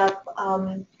I've brought up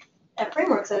at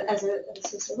Frameworks as a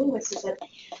sociolinguist is that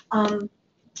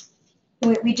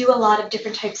we do a lot of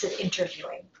different types of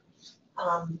interviewing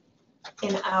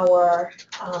in our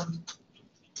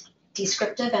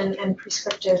descriptive and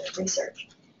prescriptive research.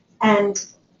 And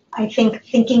I think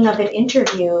thinking of an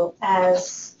interview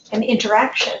as an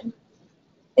interaction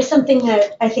is something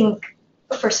that I think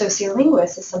for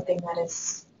sociolinguists is something that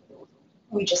is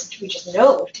we just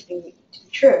know to be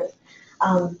true.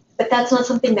 But that's not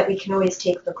something that we can always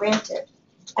take for granted,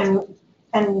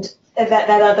 and that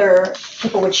other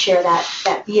people would share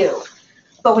that view.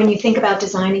 But when you think about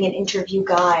designing an interview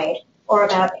guide or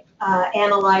about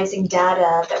analyzing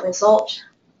data that result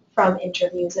from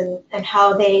interviews and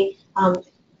how they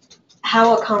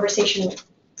how a conversation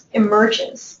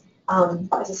emerges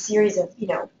as a series of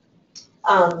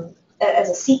as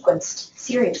a sequenced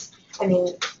series. I mean,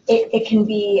 it can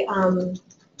be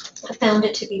I found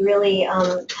it to be really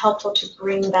helpful to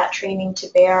bring that training to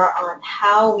bear on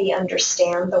how we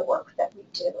understand the work that we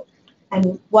do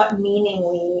and what meaning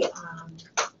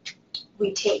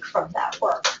we take from that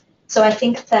work. So I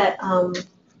think that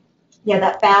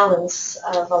that balance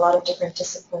of a lot of different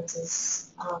disciplines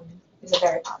is a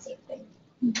very positive thing.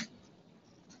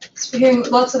 So we're hearing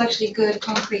lots of actually good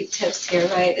concrete tips here,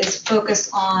 right? Is focus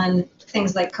on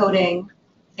things like coding,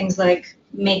 things like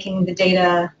making the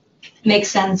data make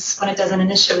sense when it doesn't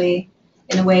initially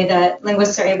in a way that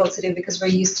linguists are able to do because we're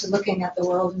used to looking at the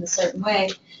world in a certain way.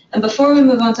 And before we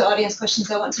move on to audience questions,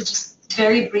 I want to just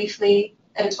very briefly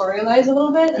editorialize a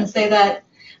little bit and say that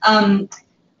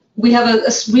we have a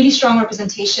really strong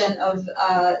representation of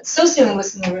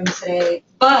sociolinguists in the room today,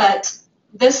 but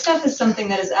this stuff is something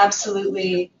that is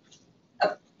absolutely,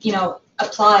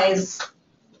 applies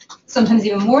sometimes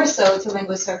even more so to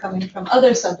linguists who are coming from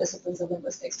other subdisciplines of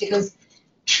linguistics, because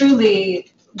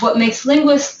truly what sets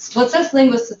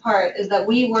linguists apart is that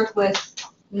we work with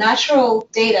natural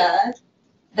data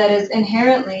that is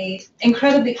inherently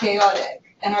incredibly chaotic,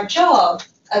 and our job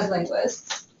as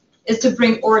linguists is to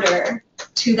bring order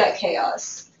to that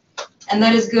chaos. And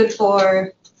that is good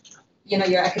for,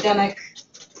 your academic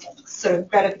sort of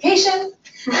gratification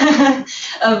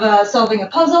of solving a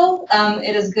puzzle.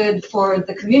 It is good for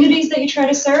the communities that you try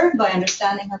to serve by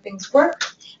understanding how things work.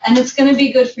 And it's going to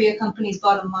be good for your company's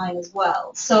bottom line as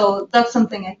well. So that's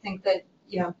something I think that,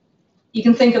 you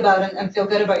can think about and feel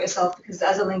good about yourself, because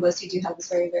as a linguist, you do have this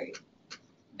very, very,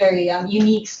 very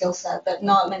unique skill set that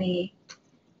not many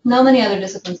other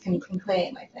disciplines can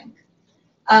claim, I think.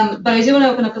 But I do want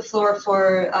to open up the floor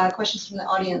for questions from the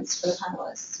audience for the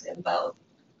panelists. We have about,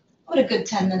 a good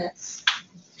 10 minutes.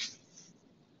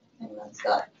 Anyone's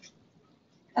got?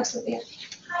 Absolutely. Yeah.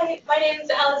 Hi, my name is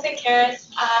Alyson Reed.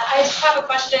 I just have a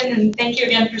question, and thank you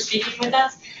again for speaking with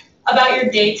us, about your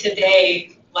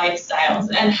day-to-day lifestyles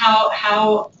and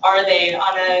how are they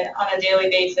on a daily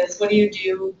basis? What do you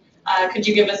do? Could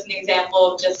you give us an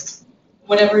example of just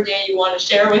whatever day you want to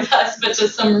share with us, but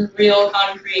just some real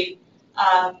concrete,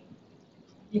 not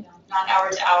hour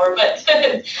to hour, but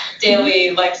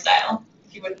daily lifestyle,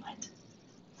 if you wouldn't mind.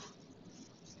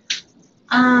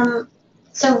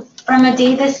 So from a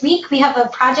day this week, we have a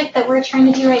project that we're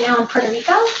trying to do right now in Puerto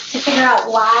Rico to figure out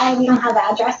why we don't have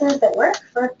addresses that work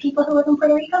for people who live in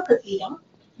Puerto Rico, because we don't.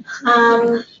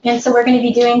 And so we're going to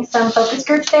be doing some focus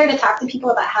groups there to talk to people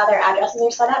about how their addresses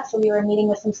are set up. So we were meeting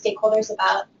with some stakeholders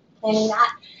about planning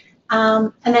that.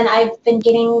 And then I've been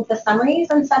getting the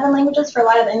summaries in 7 languages for a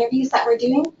lot of the interviews that we're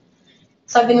doing.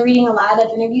 So I've been reading a lot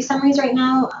of interview summaries right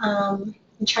now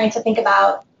and trying to think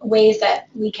about ways that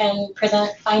we can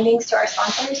present findings to our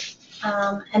sponsors.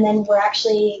 And then we're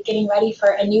actually getting ready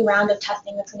for a new round of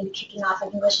testing that's going to be kicking off in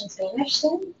English and Spanish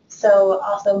soon. So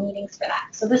also meetings for that.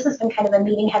 So this has been kind of a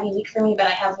meeting-heavy week for me, but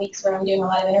I have weeks where I'm doing a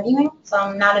lot of interviewing. So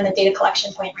I'm not in a data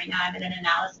collection point right now. I'm in an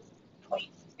analysis point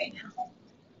right now.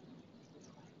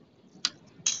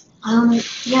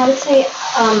 I would say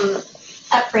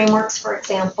at Frameworks, for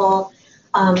example,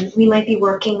 we might be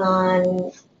working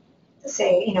on,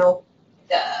 say,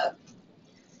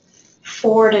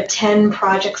 4 to 10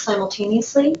 projects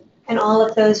simultaneously, and all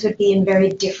of those would be in very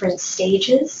different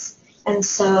stages. And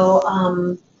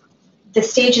so the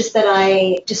stages that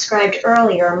I described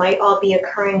earlier might all be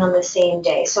occurring on the same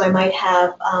day. So I might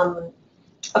have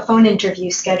a phone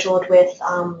interview scheduled with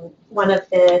one of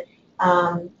the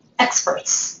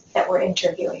experts that we're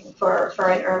interviewing for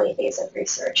an early phase of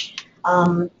research.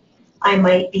 I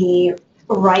might be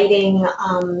writing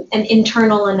an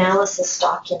internal analysis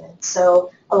document.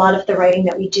 So a lot of the writing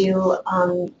that we do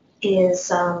is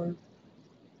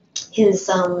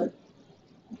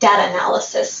data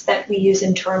analysis that we use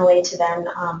internally to then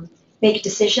make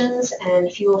decisions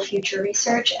and fuel future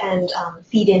research and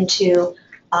feed into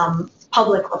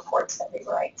public reports that we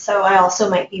write. So I also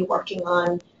might be working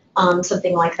on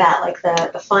something like that, like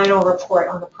the final report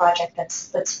on the project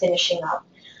that's finishing up.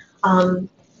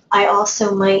 I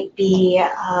also might be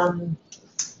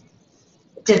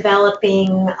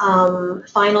developing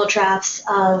final drafts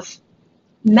of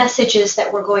messages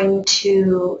that we're going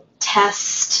to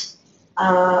test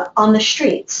on the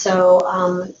street. So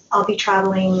I'll be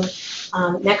traveling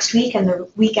next week and the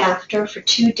week after for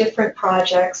 2 different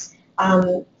projects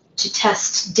to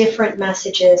test different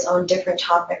messages on different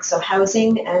topics, so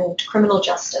housing and criminal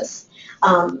justice.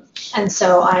 And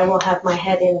so I will have my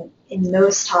head in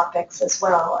those topics as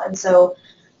well. And so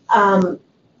I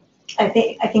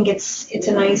think it's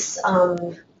a nice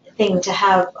thing to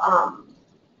have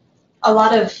a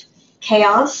lot of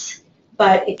chaos,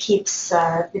 but it keeps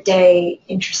the day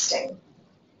interesting.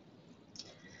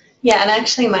 Yeah, and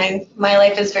actually my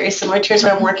life is very similar to yours,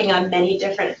 where I'm working on many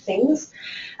different things.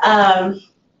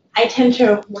 I tend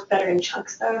to work better in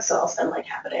chunks though, so I'll spend like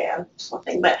half a day on just one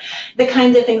thing. But the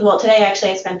kinds of things, well, today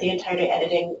actually I spent the entire day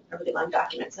editing a really long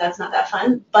document, so that's not that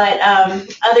fun. But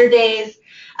other days,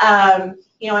 I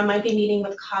might be meeting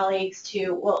with colleagues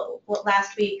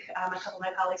last week, a couple of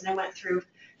my colleagues and I went through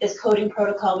this coding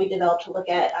protocol we developed to look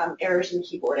at errors in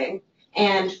keyboarding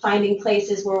and finding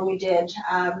places where we did.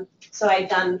 So I'd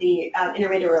done the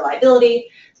iterator reliability,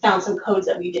 found some codes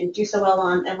that we didn't do so well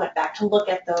on, and went back to look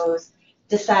at those,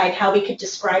 decide how we could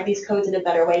describe these codes in a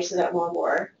better way so that we're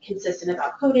more consistent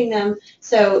about coding them.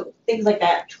 So things like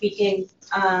that, tweaking,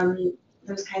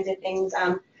 those kinds of things.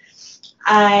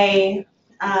 I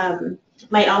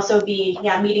might also be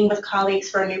meeting with colleagues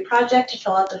for a new project to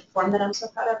fill out the form that I'm so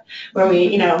proud of, where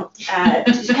we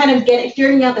just kind of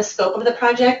figuring out the scope of the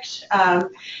project,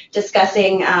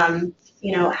 discussing how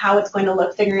it's going to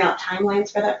look, figuring out timelines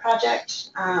for that project,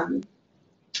 or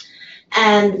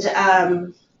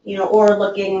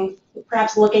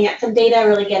perhaps looking at some data,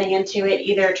 really getting into it,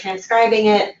 either transcribing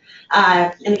it,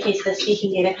 in the case of the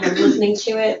speaking data, kind of listening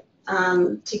to it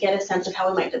to get a sense of how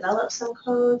we might develop some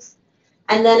codes.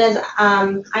 And then as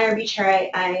IRB chair,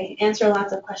 I answer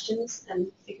lots of questions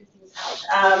and figure things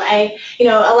out. A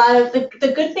lot of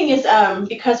the good thing is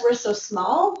because we're so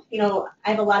small, I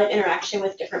have a lot of interaction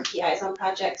with different PIs on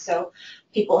projects, so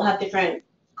people have different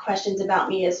questions about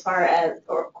me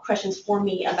or questions for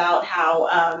me about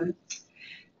how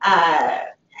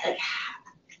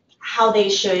they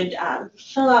should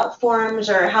fill out forms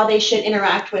or how they should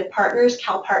interact with partners,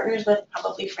 Cal partners with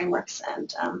probably Frameworks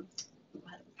and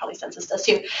probably Census does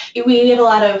too. We have a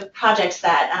lot of projects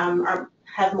that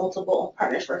have multiple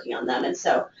partners working on them, and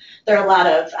so there are a lot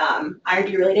of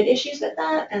IRB-related issues with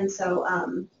that, and so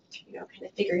kind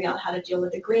of figuring out how to deal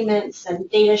with agreements and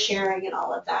data sharing and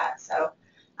all of that. So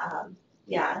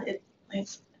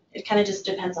it kind of just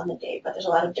depends on the day, but there's a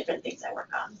lot of different things I work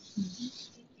on.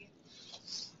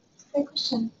 Great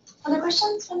question. Other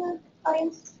questions from the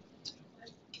audience?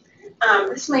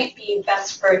 This might be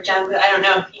best for Jen, but I don't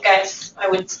know if you guys, I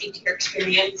would speak to your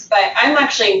experience, but I'm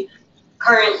actually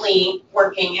currently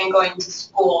working and going to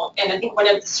school, and I think one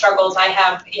of the struggles I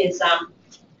have is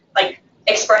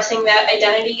expressing that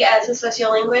identity as a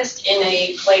sociolinguist in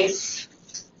a place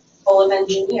full of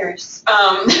engineers,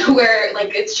 where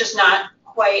it's just not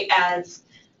quite as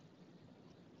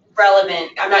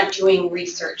relevant. I'm not doing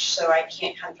research, so I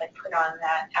can't kind of put on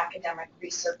that academic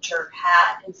researcher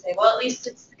hat and say, well, at least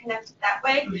it's connected that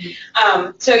way.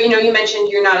 Mm-hmm. So you mentioned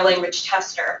you're not a language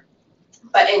tester,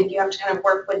 and you have to kind of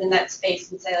work within that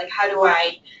space and say, how do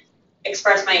I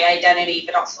express my identity,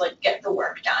 but also get the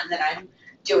work done that I'm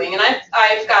doing? And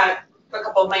I've got a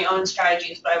couple of my own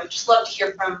strategies, but I would just love to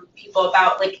hear from people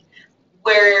about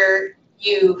where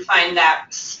you find that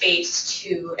space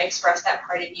to express that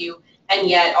part of you and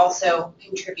yet also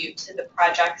contribute to the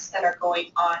projects that are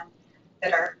going on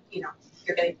that are,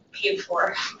 you're getting paid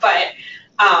for. But,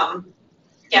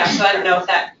 so I don't know if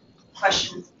that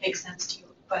questions make sense to you.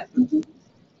 But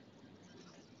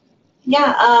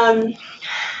Yeah,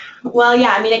 well,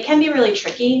 yeah, I mean, it can be really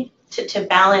tricky to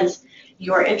balance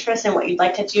your interest and what you'd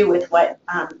like to do with what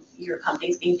your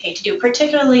company's being paid to do,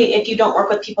 particularly if you don't work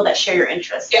with people that share your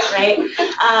interests, right?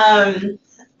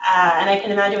 And I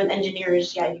can imagine with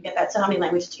engineers, yeah, you get that. So how many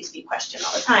languages do you speak question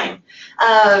all the time?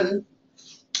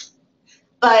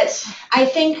 But I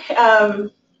think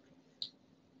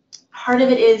part of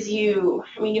it is you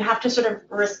have to sort of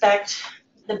respect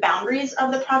the boundaries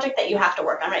of the project that you have to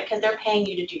work on, right? Because they're paying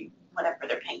you to do whatever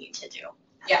they're paying you to do.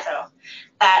 Yeah. So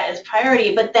that is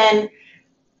priority. But then,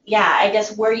 yeah, I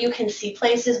guess where you can see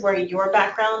places where your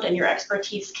background and your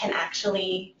expertise can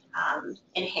actually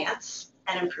enhance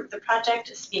and improve the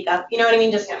project, speak up, you know what I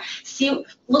mean? Just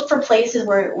look for places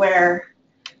where,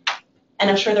 and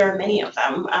I'm sure there are many of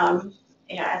them,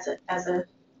 as a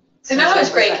so not always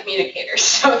great communicators.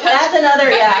 So that's another,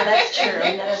 yeah, that's true.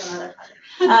 That is another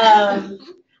project.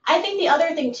 I think the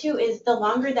other thing too is the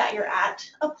longer that you're at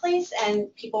a place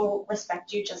and people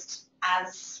respect you just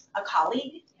as a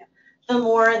colleague, the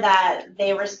more that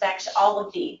they respect all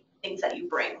of the things that you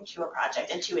bring to a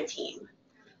project and to a team.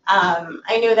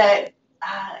 I know that,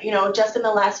 just in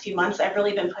the last few months, I've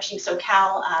really been pushing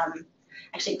SoCal.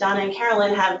 Actually, Donna and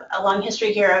Carolyn have a long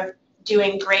history here of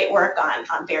doing great work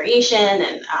on variation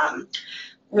and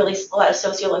really a lot of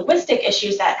sociolinguistic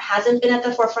issues that hasn't been at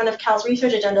the forefront of Cal's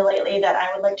research agenda lately that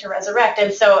I would like to resurrect.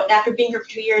 And so after being here for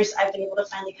 2 years, I've been able to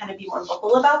finally kind of be more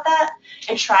vocal about that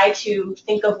and try to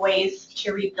think of ways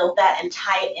to rebuild that and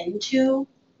tie it into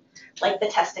like the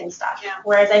testing stuff. Yeah.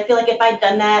 Whereas I feel like if I'd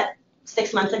done that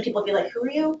 6 months and people would be like, who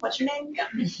are you? What's your name? Yeah.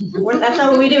 That's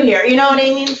not what we do here. You know what I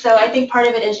mean? So I think part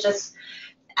of it is just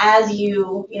as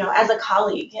you as a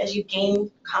colleague, as you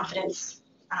gain confidence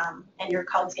and your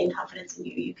colleagues gain confidence in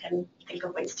you, you can think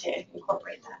of ways to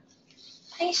incorporate that.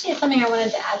 I actually have something I wanted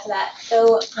to add to that.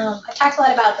 So I talked a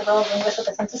lot about the role of linguists at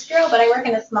the Census Bureau, but I work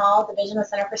in a small division of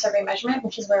Center for Survey Measurement,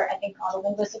 which is where I think all the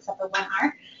linguists except for one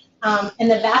are.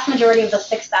 And the vast majority of the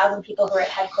 6,000 people who are at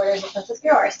headquarters of the Census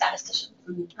Bureau are statisticians.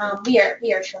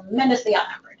 We are tremendously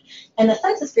outnumbered. And the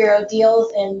Census Bureau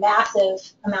deals in massive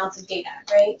amounts of data,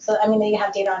 right? So, they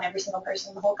have data on every single person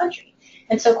in the whole country.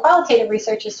 And so qualitative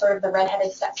research is sort of the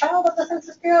redheaded stepchild of the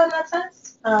Census Bureau in that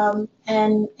sense.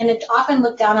 And it's often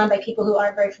looked down on by people who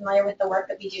aren't very familiar with the work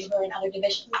that we do who are in other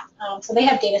divisions. So they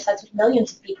have data sets with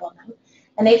millions of people in them.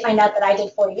 And they find out that I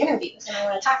did 40 interviews. And I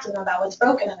want to talk to them about what's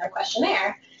broken in their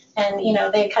questionnaire. And,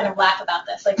 they kind of laugh about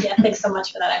this, like, yeah, thanks so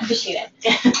much for that, I appreciate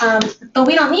it. But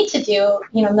we don't need to do,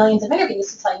 millions of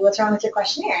interviews to tell you what's wrong with your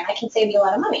questionnaire. And I can save you a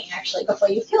lot of money, actually, before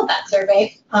you field that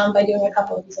survey by doing a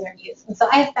couple of these interviews. And so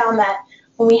I have found that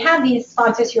when we have these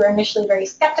sponsors who are initially very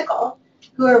skeptical,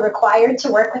 who are required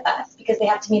to work with us because they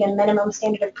have to meet a minimum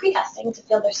standard of pre-testing to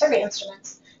field their survey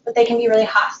instruments, but they can be really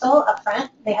hostile up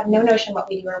front. They have no notion what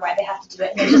we do or why they have to do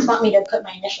it, and they just want me to put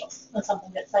my initials on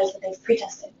something that says that they've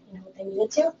pre-tested, what they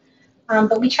needed to.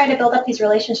 But we try to build up these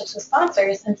relationships with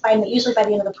sponsors and find that usually by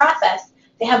the end of the process,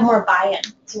 they have more buy-in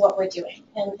to what we're doing,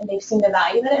 and they've seen the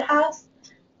value that it has.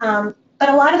 But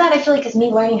a lot of that I feel like is me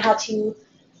learning how to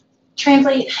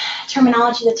translate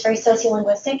terminology that's very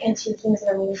sociolinguistic into things that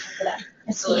are meaningful for them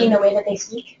and speaking the way that they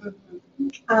speak.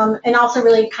 And also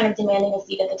really kind of demanding a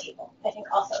seat at the table, I think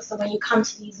also. So when you come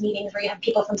to these meetings where you have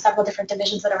people from several different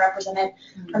divisions that are represented,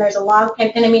 and there's a long,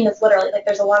 and I mean this literally, like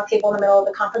there's a long table in the middle of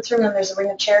the conference room and there's a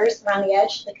ring of chairs around the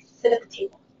edge, like sit at the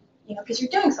table, because you're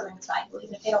doing something that's valuable,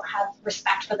 even if they don't have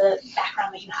respect for the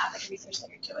background that you have at the research that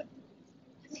you're doing.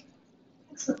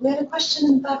 Excellent. We had a question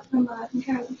in the back from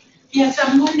Carolyn. Yes,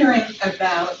 I'm wondering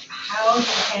about how you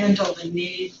handle the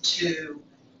need to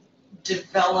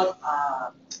develop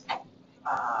a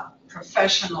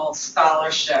professional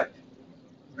scholarship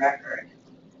record.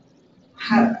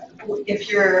 If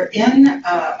you're in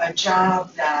a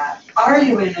job that, are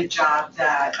you in a job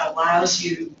that allows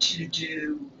you to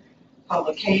do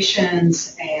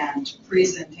publications and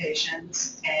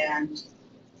presentations? And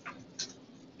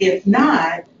if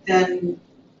not, then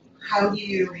how do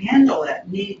you handle that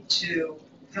need to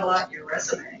fill out your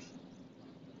resume?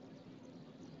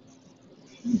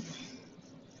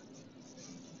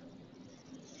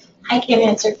 I can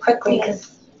answer quickly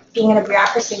because being in a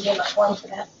bureaucracy, we have a form for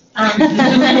that.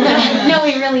 No,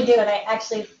 we really do, and I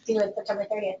actually do it September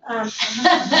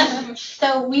 30th.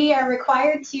 So we are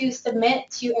required to submit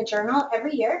to a journal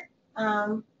every year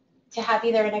to have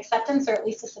either an acceptance or at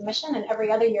least a submission, and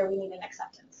every other year we need an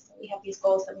acceptance. So we have these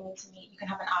goals that we need to meet. You can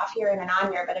have an off year and an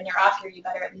on year, but in your off year you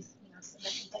better at least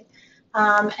submit something.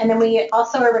 And then we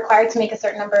also are required to make a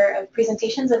certain number of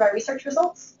presentations of our research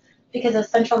results. because the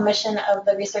central mission of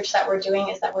the research that we're doing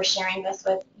is that we're sharing this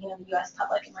with the U.S.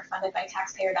 public, and we're funded by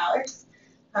taxpayer dollars.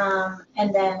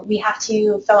 And then we have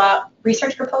to fill out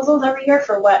research proposals every year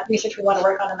for what research we want to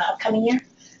work on in the upcoming year.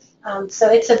 So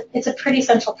it's a pretty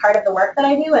central part of the work that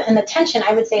I do, and the tension,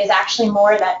 I would say, is actually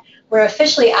more that we're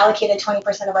officially allocated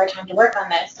 20% of our time to work on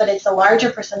this, but it's a larger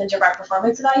percentage of our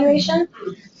performance evaluation.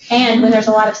 And when there's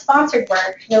a lot of sponsored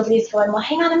work, nobody's going, well,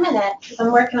 hang on a minute, because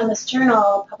I'm working on this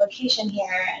journal publication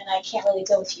here, and I can't really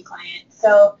deal with you, client.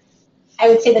 So I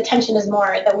would say the tension is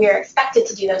more that we are expected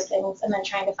to do those things, and then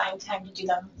trying to find time to do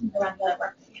them around the other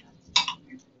work that we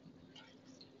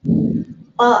have.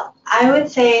 Well, I would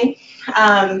say,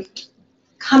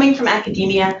 coming from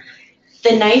academia,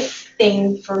 the nice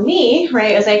thing for me,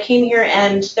 right, is I came here,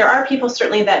 and there are people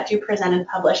certainly that do present and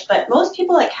publish, but most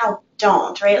people at Cal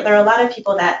don't, right? There are a lot of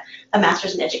people that have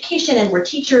masters in education and were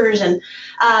teachers, and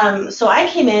so I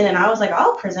came in and I was like,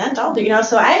 I'll present, I'll do,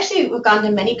 so I actually have gone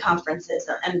to many conferences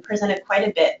and presented quite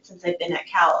a bit since I've been at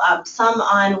Cal. Some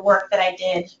on work that I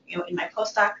did, in my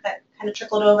postdoc that kind of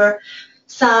trickled over,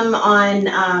 some on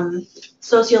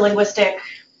sociolinguistic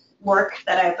work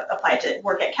that I've applied to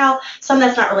work at Cal, some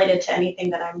that's not related to anything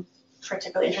that I'm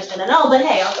particularly interested in at all, but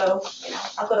hey,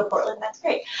 I'll go to Portland, that's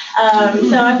great.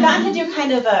 So I've gotten to do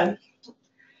kind of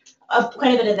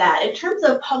quite a bit of that. In terms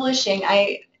of publishing,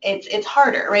 it's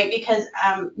harder, right, because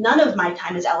none of my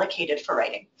time is allocated for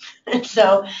writing.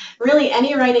 So really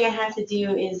any writing I have to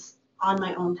do is on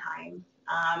my own time,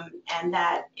 and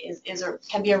that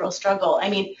can be a real struggle. I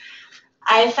mean,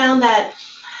 I found that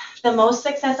the most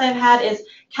success I've had is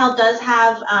Cal does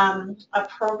have a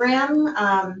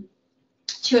program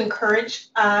to encourage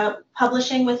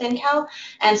publishing within Cal,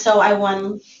 and so I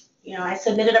won. I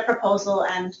submitted a proposal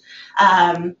and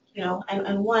and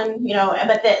won.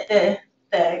 But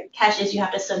the catch is you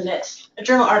have to submit a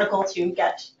journal article to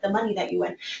get the money that you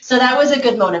win. So that was a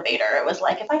good motivator. It was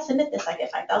like, if I submit this, I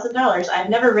get $5,000. I've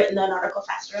never written an article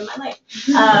faster in my life.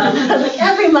 Like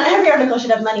every article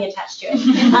should have money attached to it.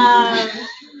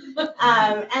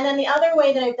 And then the other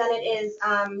way that I've done it is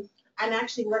I'm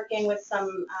actually working with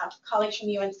some colleagues from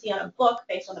UNC on a book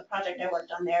based on the project I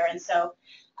worked on there. And so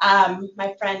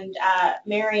my friend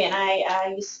Mary and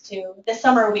I used to, this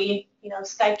summer we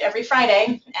Skyped every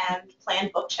Friday and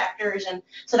planned book chapters. And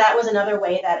so that was another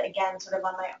way that, again, sort of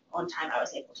on my own time, I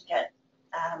was able to get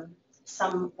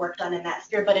some work done in that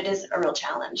sphere. But it is a real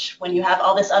challenge when you have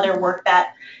all this other work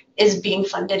that is being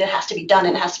funded. It has to be done,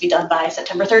 and it has to be done by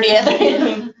September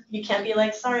 30th. You can't be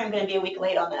like, sorry, I'm going to be a week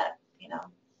late on that,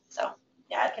 So,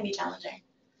 yeah, it can be challenging.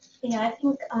 Yeah, I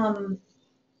think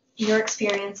your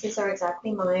experiences are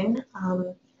exactly mine.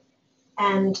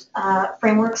 And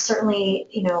Framework certainly,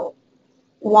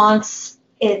 wants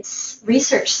its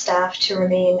research staff to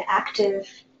remain active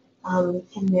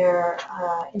in their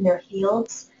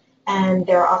fields, and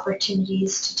there are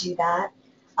opportunities to do that.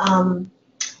 And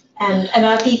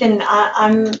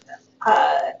I'm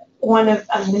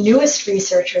the newest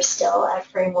researcher still at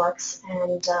Frameworks,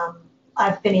 and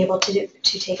I've been able to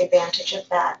take advantage of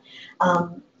that.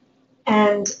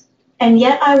 And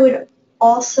yet I would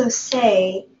also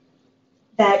say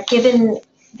that given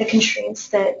the constraints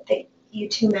that you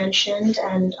two mentioned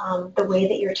and the way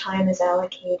that your time is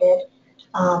allocated,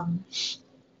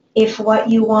 if what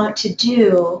you want to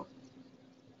do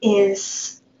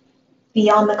is be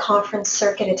on the conference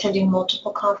circuit, attending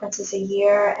multiple conferences a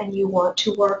year, and you want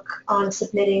to work on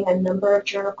submitting a number of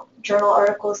journal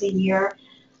articles a year,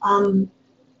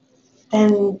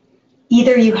 then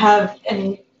either you have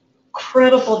an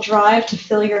incredible drive to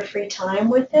fill your free time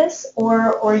with this,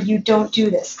 or you don't do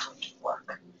this kind of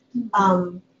work.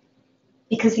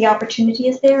 Because the opportunity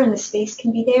is there and the space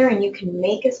can be there and you can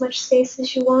make as much space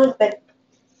as you want, but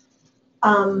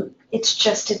it's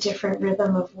just a different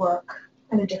rhythm of work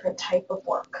and a different type of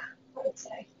work, I would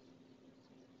say.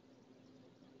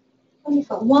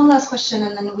 Wonderful. One last question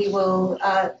and then we will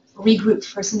regroup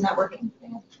for some networking.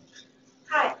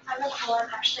 Hi, I'm Mikelyn. I'm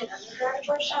actually an undergrad at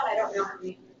Georgetown. I don't know how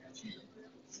many undergrads.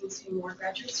 It seems to be more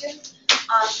graduate students.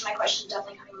 So my question is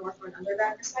definitely coming more from an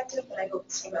undergrad perspective, but I hope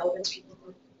it's still relevant to people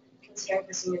who are considering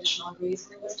pursuing additional degrees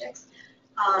in linguistics.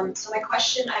 So my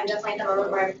question, I'm definitely at the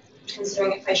moment where I'm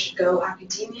considering if I should go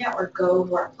academia or go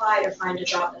more applied or find a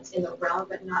job that's in the realm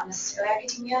but not necessarily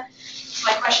academia.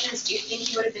 So my question is, do you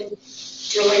think you would have been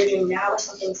doing what you're doing now or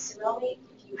something similarly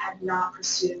if you had not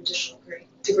pursued an additional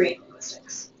degree in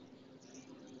linguistics?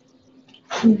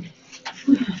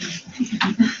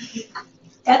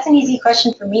 That's an easy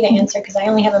question for me to answer because I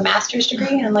only have a master's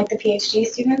degree, unlike the PhD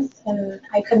students, and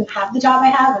I couldn't have the job I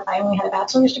have if I only had a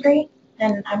bachelor's degree.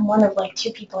 And I'm one of like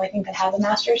 2 people I think that have a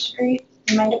master's degree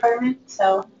in my department.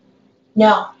 So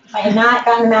No, if I had not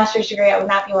gotten a master's degree, I would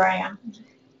not be where I am.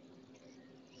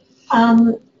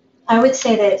 I would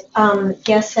say that,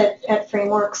 yes, at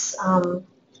Frameworks,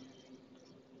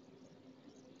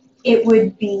 it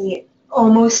would be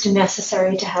almost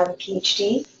necessary to have a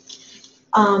PhD.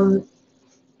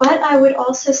 But I would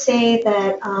also say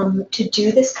that to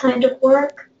do this kind of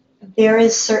work, there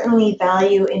is certainly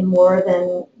value in more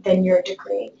than your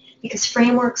degree, because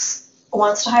Frameworks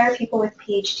wants to hire people with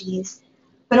PhDs,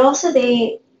 but also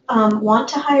they want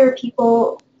to hire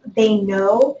people they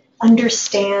know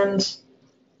understand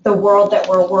the world that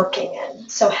we're working in.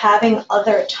 So having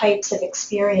other types of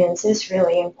experience is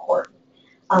really important.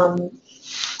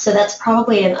 So that's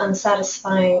probably an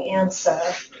unsatisfying answer.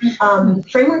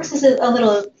 Frameworks is a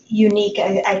little unique,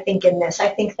 I think, in this. I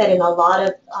think that in a lot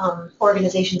of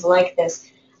organizations like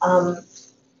this,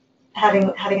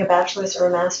 having a bachelor's or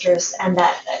a master's and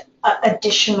that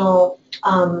additional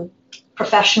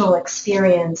professional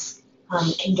experience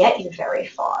can get you very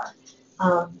far.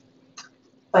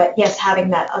 But yes, having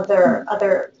that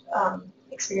other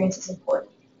experience is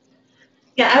important.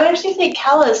 Yeah, I would actually say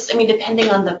Cal is, I mean, depending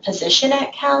on the position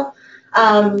at Cal,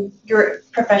 your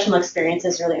professional experience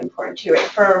is really important too,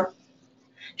 right?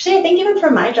 Actually, I think even for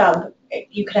my job,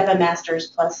 you could have a master's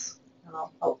plus, I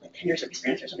don't know, like 10 years of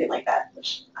experience or something like that,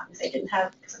 which obviously I didn't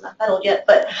have because I'm not settled yet.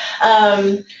 But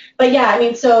yeah, I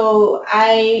mean, so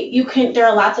there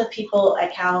are lots of people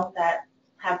at Cal that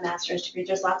have master's degrees.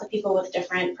 There's lots of people with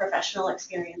different professional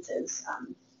experiences.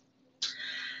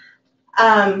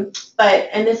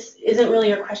 And this isn't really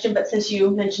your question, but since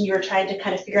you mentioned you were trying to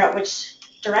kind of figure out which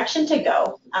direction to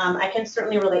go, I can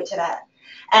certainly relate to that.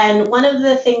 And one of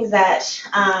the things that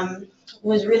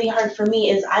was really hard for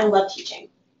me is I love teaching.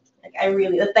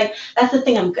 That's the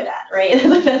thing I'm good at, right?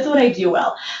 That's what I do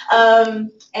well.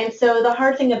 And so the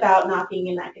hard thing about not being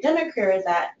in an academic career is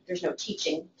that there's no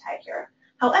teaching tied here.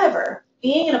 However,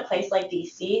 being in a place like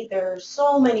DC, there are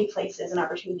so many places and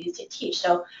opportunities to teach.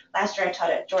 So last year I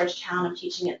taught at Georgetown. I'm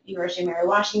teaching at the University of Mary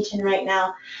Washington right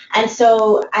now. And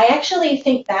so I actually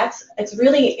think it's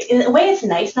really, in a way it's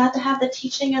nice not to have the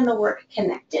teaching and the work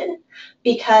connected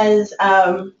because,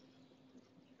 I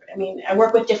mean, I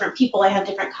work with different people. I have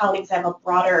different colleagues. I have a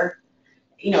broader,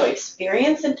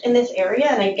 experience in this area,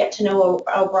 and I get to know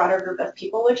a broader group of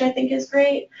people, which I think is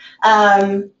great.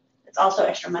 It's also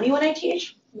extra money when I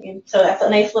teach. So that's a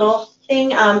nice little thing.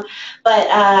 But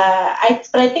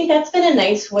I think that's been a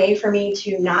nice way for me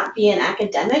to not be an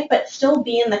academic, but still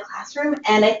be in the classroom.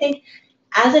 And I think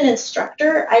as an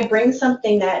instructor, I bring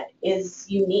something that is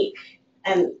unique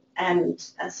and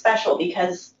special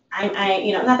because not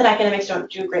that academics don't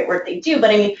do great work, they do, but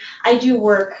I mean, I do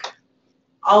work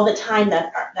all the time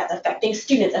that's affecting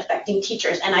students, affecting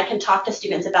teachers, and I can talk to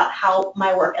students about how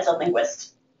my work as a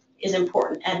linguist is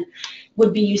important and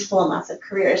would be useful in lots of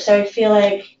careers. So I feel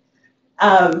like,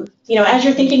 as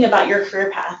you're thinking about your career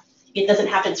path, it doesn't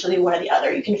have to necessarily be one or the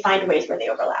other. You can find ways where they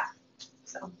overlap.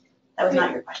 So that was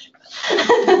not your question.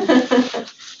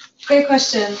 Great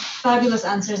question, fabulous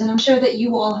answers, and I'm sure that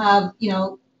you all have,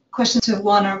 questions to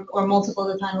one or multiple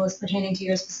of the panelists pertaining to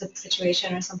your specific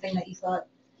situation or something that you thought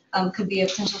could be a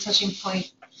potential touching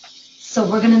point. So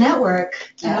we're going to network,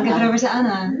 and I'll give it over to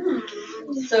Anna.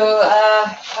 So,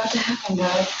 how's it happen,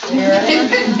 guys?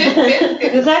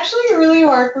 It's actually really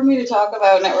hard for me to talk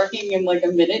about networking in like a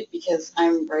minute because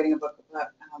I'm writing a book about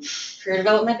career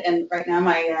development, and right now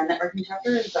my networking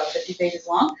chapter is about 50 pages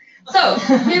long. So,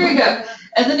 here we go.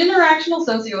 As an interactional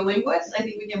sociolinguist, I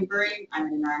think we can bring, I'm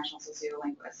an interactional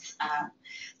sociolinguist,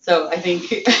 so I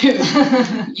think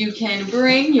you can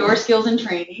bring your skills and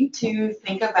training to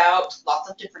think about lots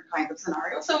of different kinds of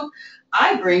scenarios. So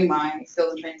I bring my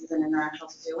skills and training as an interactional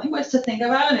sociolinguist to think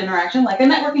about an interaction like a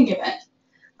networking event.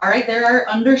 All right, there are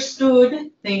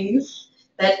understood things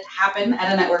that happen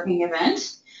at a networking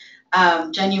event.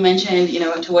 Jen, you mentioned,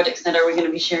 to what extent are we going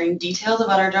to be sharing details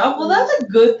about our job? Well, that's a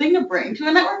good thing to bring to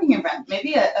a networking event.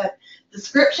 Maybe a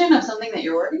description of something that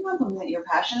you're working with, something that you're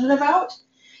passionate about.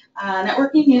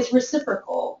 Networking is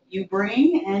reciprocal. You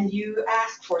bring and you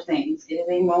ask for things. It is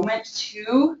a moment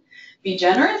to be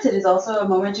generous. It is also a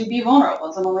moment to be vulnerable.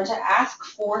 It's a moment to ask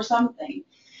for something.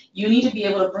 You need to be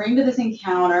able to bring to this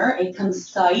encounter a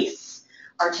concise,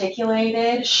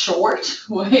 articulated, short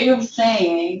way of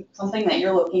saying something that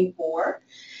you're looking for,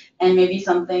 and maybe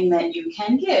something that you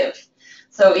can give.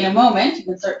 So in a moment, you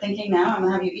can start thinking now. I'm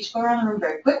going to have you each go around the room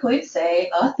very quickly, say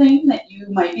a thing that you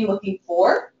might be looking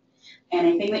for, and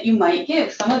a thing that you might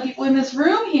give. Some of the people in this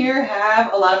room here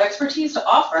have a lot of expertise to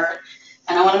offer,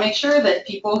 and I want to make sure that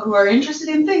people who are interested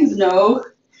in things know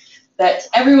that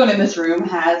everyone in this room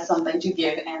has something to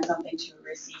give and something to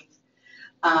receive.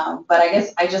 But I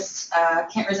guess I just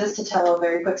can't resist to tell a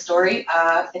very quick story.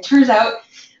 It turns out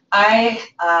I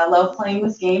love playing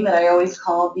this game that I always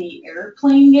call the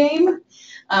airplane game.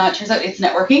 It turns out it's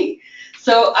networking.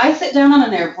 So I sit down on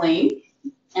an airplane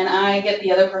and I get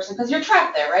the other person, because you're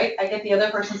trapped there, right? I get the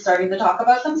other person starting to talk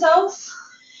about themselves.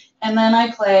 And then I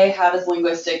play, how does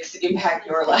linguistics impact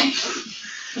your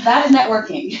life? That is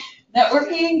networking.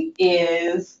 Networking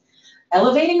is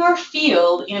elevating our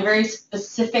field in a very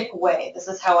specific way. This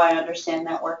is how I understand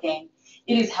networking.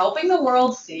 It is helping the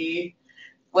world see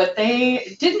what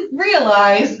they didn't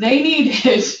realize they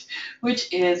needed,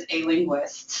 which is a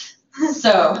linguist.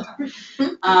 So,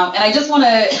 and I just want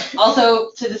to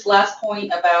also, to this last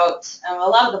point about a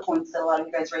lot of the points that a lot of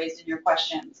you guys raised in your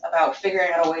questions about figuring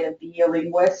out a way to be a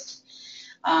linguist,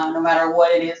 no matter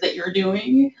what it is that you're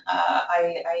doing.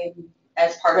 I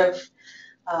as part of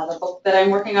the book that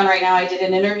I'm working on right now, I did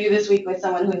an interview this week with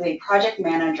someone who's a project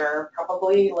manager.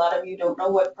 Probably a lot of you don't know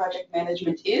what project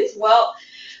management is. Well,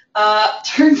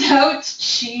 turns out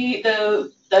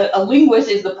a linguist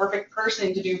is the perfect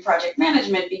person to do project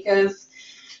management, because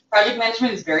project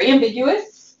management is very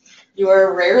ambiguous. You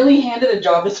are rarely handed a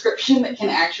job description that can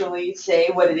actually say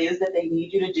what it is that they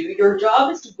need you to do. Your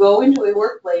job is to go into a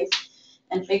workplace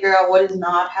and figure out what is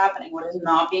not happening, what is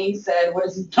not being said, what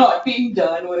is not being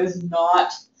done, what is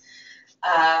not,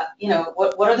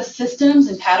 what are the systems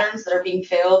and patterns that are being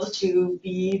failed to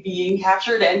be being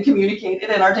captured and communicated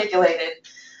and articulated.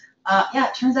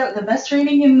 It turns out the best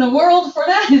training in the world for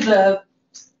that is a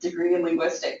degree in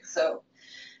linguistics. So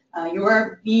you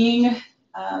are being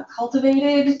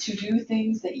cultivated to do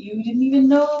things that you didn't even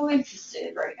know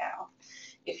existed right now.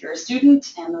 If you're a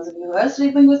student, and those of you who have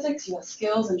studied linguistics, you have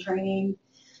skills and training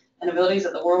and abilities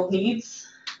that the world needs,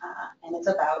 and it's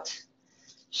about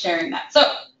sharing that. So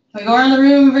can we go around the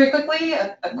room very quickly?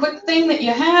 A quick thing that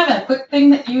you have and a quick thing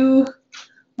that you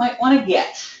might want to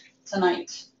get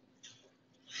tonight.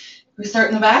 We start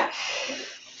in the back.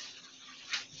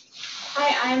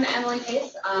 Hi, I'm Emily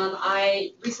Pace.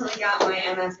 I recently got my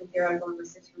MS in Theoretical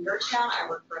Linguistics from Georgetown. I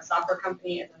work for a software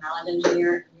company as a Nylund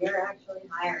engineer, and we are actually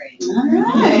hiring. All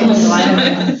right.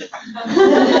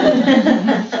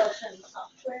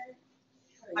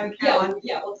 I'm Carolyn.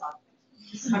 Yeah, we'll talk.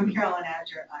 I'm Carolyn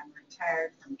Adger. I'm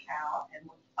retired from Cal, and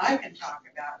what I can talk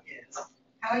about is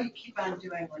how you keep on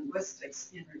doing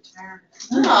linguistics in retirement.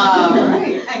 All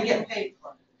right. And get paid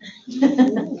for it.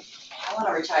 I want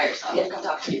to retire, so I'm going to come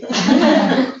talk to you.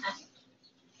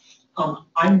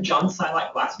 I'm John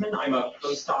Silak-Glassman. I'm a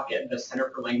postdoc at the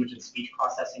Center for Language and Speech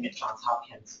Processing at Johns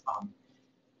Hopkins.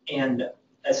 And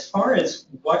as far as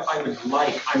what I would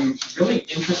like, I'm really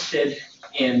interested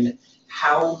in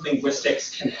how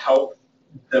linguistics can help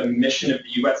the mission of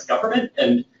the U.S. government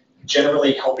and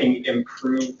generally helping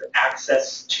improve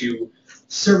access to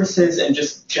services and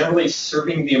just generally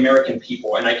serving the American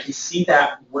people. And I can see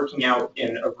that working out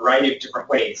in a variety of different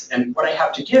ways. And what I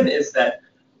have to give is that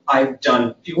I've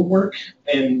done field work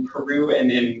in Peru and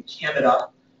in Canada,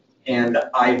 and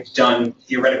I've done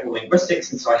theoretical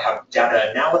linguistics, and so I have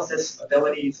data analysis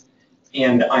abilities,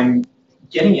 and I'm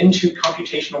getting into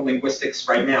computational linguistics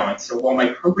right now. And so while my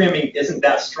programming isn't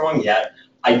that strong yet,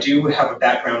 I do have a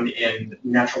background in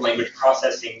natural language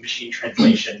processing, machine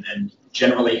translation, and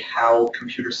generally how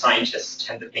computer scientists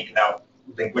tend to think about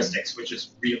linguistics, which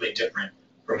is really different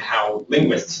from how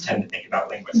linguists tend to think about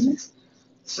linguistics.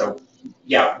 So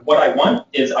yeah, what I want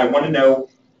is I want to know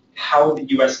how the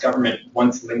US government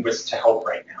wants linguists to help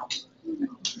right now.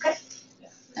 Okay,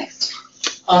 next.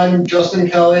 I'm Justin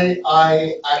Kelly.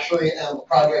 I actually am a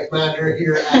project manager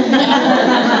here at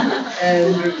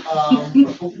and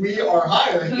we are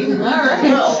hiring.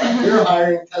 Well, we're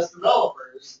hiring test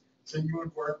developers, so you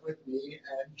would work with me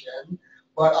and Jen.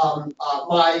 But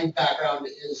my background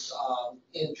is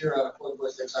in theoretical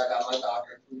linguistics. I got my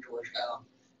doctorate from Georgetown,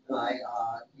 and I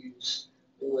use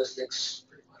linguistics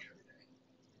pretty much every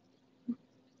day.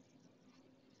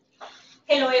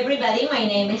 Hello everybody, my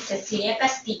name is Cecilia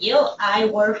Castillo. I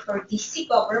work for DC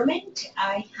government.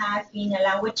 I have been a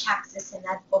language access and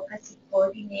advocacy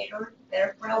coordinator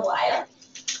there for a while.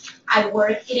 I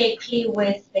work directly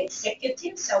with the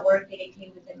executives, I work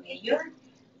directly with the mayor.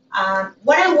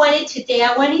 What I wanted today,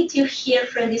 I wanted to hear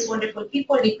from these wonderful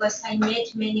people because I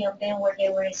met many of them when they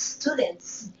were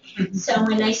students. So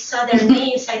when I saw their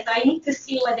names, I thought I need to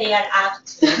see what they are up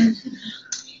to.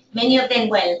 Many of them,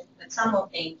 well, some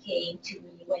of them came to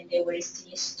me when they were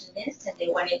still students and they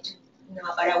wanted to know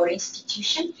about our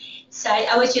institution. So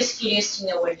I was just curious to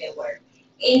know where they were.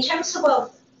 In terms of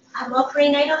what I'm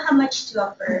offering, I don't have much to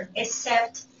offer,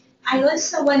 except I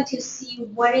also want to see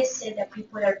what is it that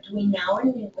people are doing now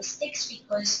in linguistics,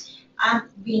 because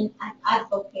I've been an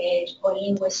advocate for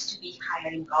linguists to be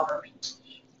hired in government,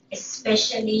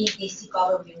 especially DC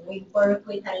government. We work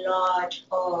with a lot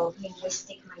of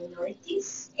linguistic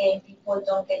minorities, and people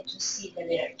don't get to see the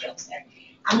better jobs there.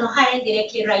 I'm not hiring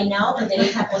directly right now, but there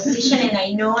is a position, and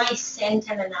I know I sent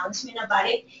an announcement about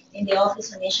it in the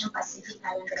Office of Asian Pacific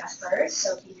Islander Affairs.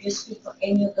 So if you speak for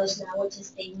any of those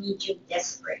languages, they need you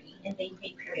desperately, and they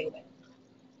pay very well.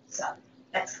 So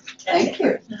that's Thank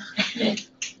you.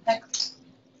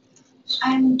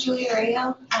 I'm Julia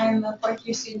Rayo. I'm a fourth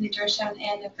year student at Georgetown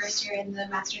and a first year in the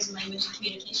Master's in Language and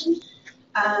Communication.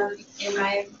 In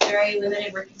my very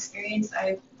limited work experience,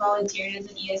 I've volunteered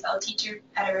as an ESL teacher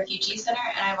at a refugee center,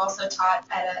 and I've also taught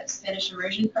at a Spanish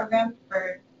immersion program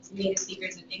for native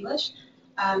speakers of English.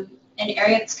 An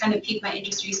area that's kind of piqued my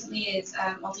interest recently is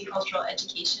multicultural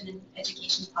education and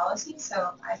education policy,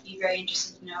 so I'd be very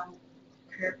interested to know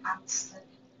career paths that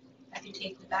I could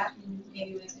take with that and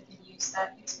maybe ways I could use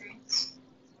that experience.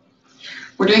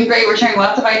 We're doing great. We're sharing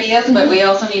lots of ideas, but we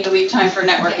also need to leave time for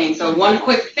networking. So one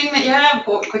quick thing that you have,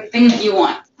 one quick thing that you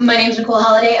want. My name's Nicole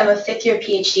Holliday. I'm a fifth-year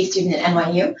PhD student at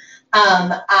NYU.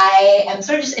 I am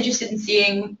sort of just interested in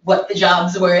seeing what the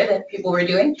jobs were that people were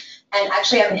doing. And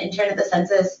actually, I'm an intern at the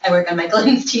census. I work on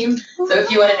Mikelyn's team. So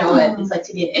if you want to know what it's like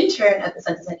to be an intern at the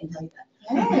census, I can tell you that.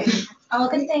 Yay. All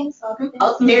good things. All good things.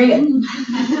 Oh, very good.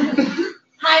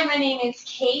 Hi, my name is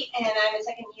Kate, and I'm a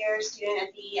second year student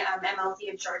at the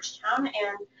MLC of Georgetown.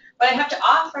 And what I have to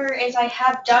offer is I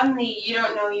have done the you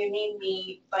don't know you need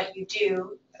me, but you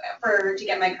do to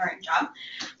get my current job,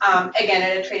 again,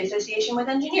 at a trade association with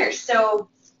engineers. So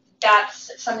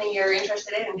that's something you're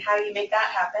interested in, and how you make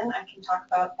that happen. I can talk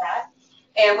about that.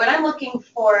 And what I'm looking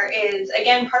for is,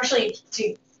 again, partially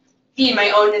to feed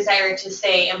my own desire to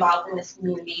stay involved in this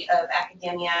community of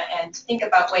academia and to think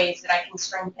about ways that I can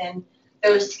strengthen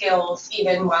those skills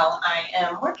even while I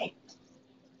am working.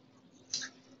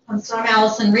 So I'm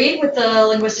Alyson Reed with the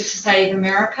Linguistic Society of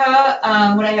America.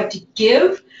 What I have to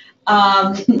give,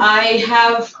 I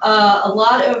have a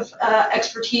lot of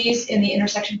expertise in the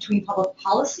intersection between public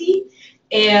policy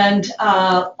and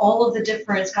all of the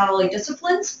different scholarly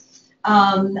disciplines.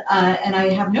 And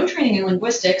I have no training in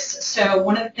linguistics, so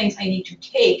one of the things I need to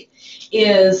take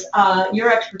is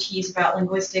your expertise about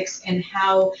linguistics and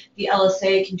how the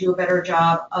LSA can do a better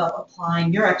job of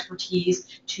applying your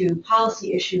expertise to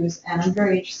policy issues. And I'm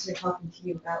very interested in talking to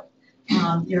you about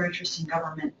your interest in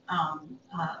government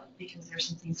because there's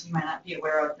some things you might not be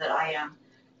aware of that I am,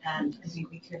 and I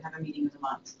think we could have a meeting of the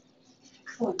month.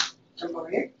 Excellent. Jump over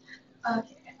here.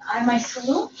 Okay. I'm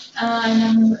Aysulu, and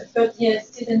I'm a third-year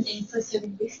student in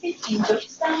sociolinguistics in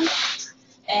Georgetown,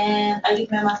 and I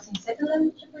did my master in second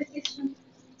language acquisition.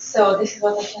 So this is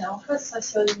what I can offer: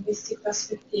 sociolinguistic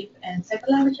perspective and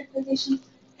second language acquisition,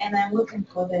 and I'm looking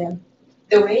for the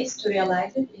ways to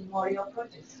realize it in more real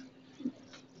projects.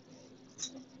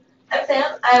 I'm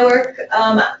Sam. I work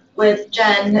with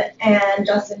Jen and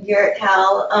Justin here at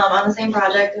Cal on the same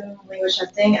project in language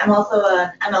testing. I'm also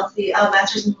a MLC,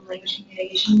 Master's in Language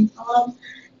Communication alum.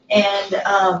 And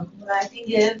what I can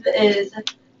give is,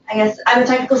 I guess, I'm a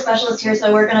technical specialist here, so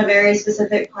I work on a very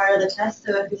specific part of the test.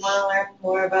 So if you want to learn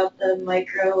more about the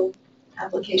micro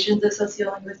applications of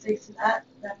sociolinguistics to that,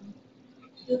 then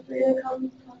feel free to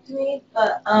come talk to me.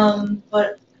 But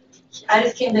I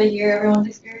just came to hear everyone's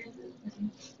experiences.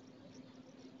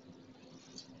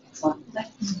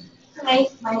 Hi,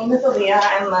 my name is Aaliyah.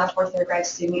 I'm a fourth year grad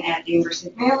student at the University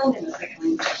of Maryland in the second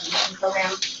language acquisition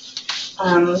program.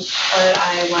 What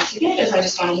I want to get is I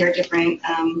just want to hear different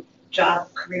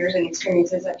job careers and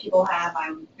experiences that people have.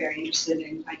 I'm very interested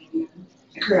in finding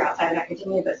a career outside of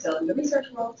academia but still in the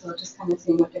research world, so just kind of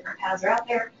seeing what different paths are out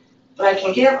there. What I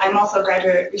can give, I'm also a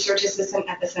graduate research assistant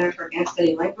at the Center for Advanced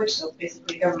Study Language, so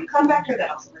basically a government contractor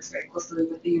that also works very closely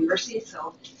with the university,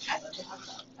 so I'd love to talk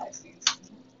about that experience.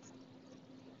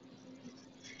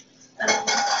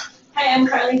 Hi, I'm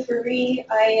Carly Faree.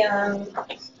 I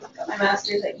got my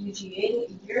master's at UGA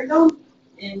a year ago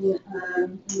in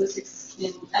linguistics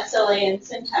in SLA and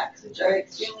syntax, which are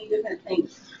extremely different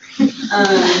things.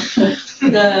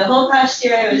 The whole past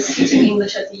year I was teaching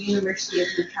English at the University of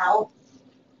Macau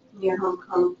near Hong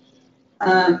Kong.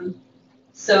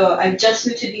 So I've just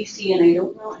moved to DC and I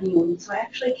don't know anyone, so I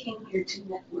actually came here to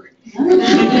network.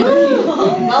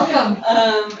 Welcome.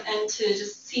 And to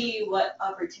just see what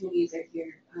opportunities are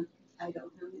here. I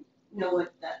don't know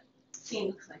what that scene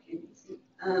looks like in DC.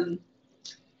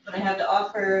 What I have to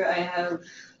offer, I have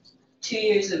 2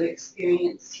 years of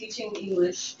experience teaching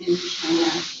English in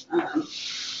China,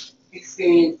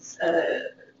 experience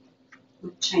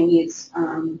with Chinese,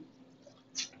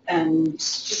 and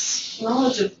just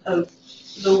knowledge of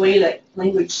the way that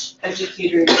language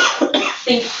educators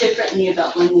think differently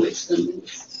about language than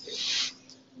linguists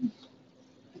do.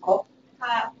 Nicole?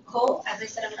 Nicole, as I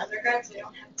said, I'm an undergrad, so I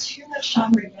don't have too much to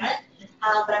offer yet,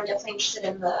 but I'm definitely interested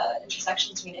in the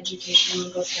intersection between education and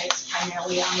linguistics,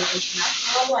 primarily on the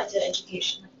international level. I did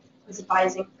education, was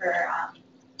advising for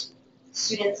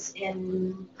students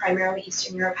in primarily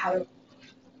Eastern Europe how to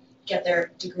get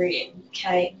their degree in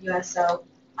UK, US, so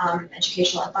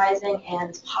educational advising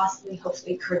and possibly,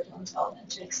 hopefully, curriculum development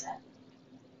to an extent.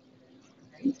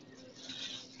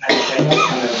 I'm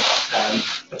a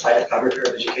applied photographer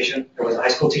of education. I was a high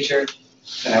school teacher,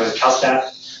 and I was a Cal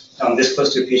staff. This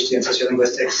close to a PhD in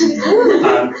sociolinguistics.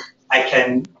 I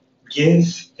can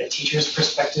give a teacher's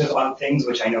perspective on things,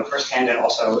 which I know firsthand, and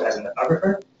also as an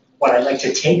photographer. What I'd like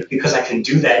to take, because I can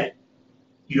do that,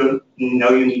 you don't know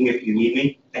you need me if you need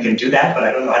me. I can do that, but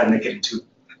I don't know how to make it into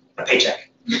a paycheck.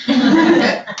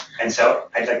 And so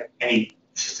I'd like any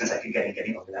assistance I could get in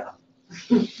getting over that.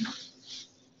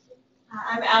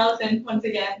 I'm Alyson, once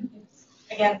again. Thanks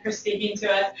again for speaking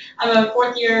to us. I'm a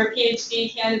fourth-year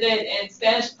PhD candidate in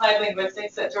Spanish Applied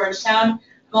Linguistics at Georgetown.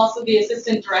 I'm also the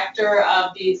assistant director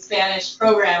of the Spanish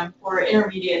program for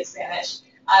intermediate Spanish.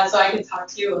 So I can talk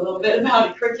to you a little bit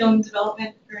about curriculum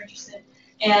development if you're interested.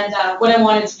 And what I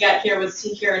wanted to get here was to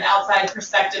hear an outside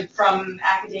perspective from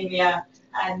academia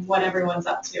and what everyone's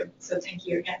up to. So thank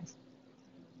you again.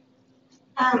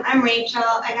 I'm Rachel.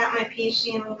 I got my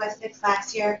PhD in linguistics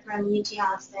last year from UT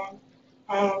Austin.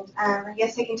 And I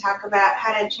guess I can talk about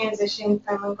how to transition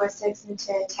from linguistics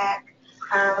into tech.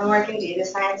 I'm working data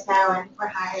science now and we're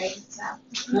hiring. So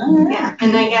yeah,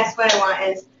 and I guess what I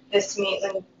want is to meet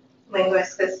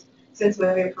linguists because since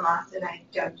moving from Austin, I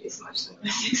don't do so much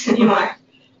linguistics anymore.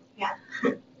 Yeah.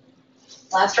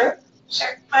 Last row.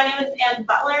 Sure. My name is Ann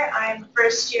Butler. I'm a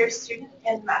first-year student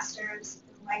in Master's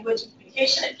in Language and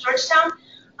Communication at Georgetown.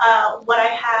 What I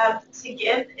have to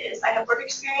give is I have work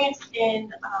experience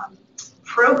in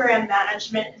program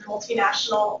management in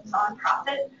multinational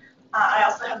nonprofit. I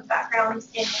also have a background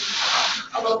in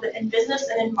a little bit in business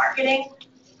and in marketing.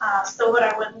 So what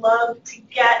I would love to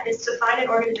get is to find an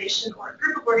organization or a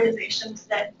group of organizations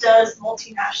that does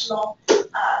multinational,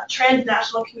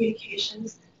 transnational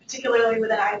communications, particularly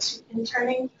with an eye to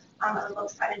interning. I would love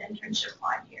to find an internship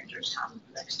while I'm here in Georgetown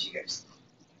for the next 2 years.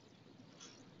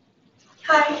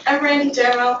 Hi, I'm Renn.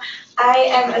 I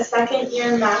am a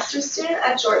second-year master's student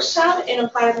at Georgetown in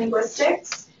applied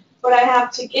linguistics. What I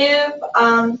have to give,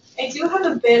 I do have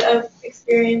a bit of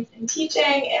experience in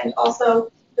teaching and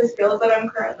also the skills that I'm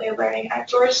currently learning at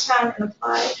Georgetown and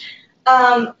applied.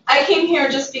 I came here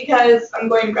just because I'm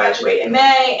going to graduate in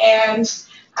May and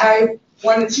I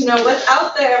wanted to know what's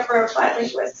out there for applied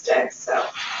linguistics. So,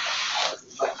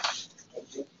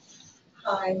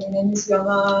 Hi, my name is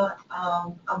Yoma.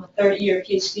 I'm a third-year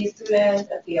PhD student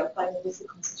at the Applied Linguistics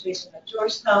concentration at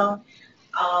Georgetown.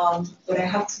 But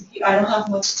I don't have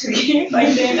much to give.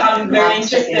 I think I'm very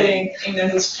interested in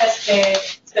English testing,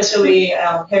 especially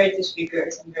heritage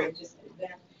speakers. I'm very interested in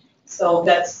them. So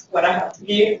that's what I have to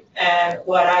give. And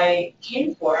what I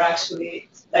came for, actually,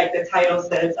 like the title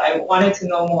says, I wanted to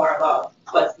know more about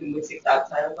what's linguistics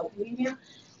outside of academia,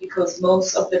 because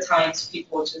most of the times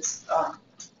people just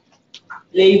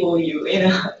label you,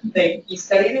 like you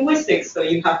study linguistics, so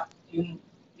you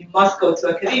must go to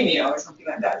academia or something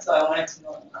like that. So I wanted to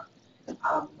know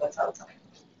what's outside.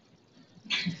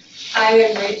 I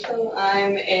am Rachel.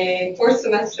 I'm a fourth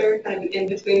semester, kind of in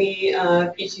between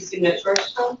the PhD student at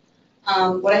Georgetown.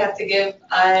 What I have to give,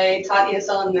 I taught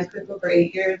ESL in Mexico for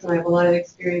 8 years, and I have a lot of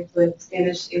experience with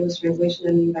Spanish, English translation,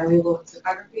 and bilingual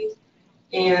lexicography.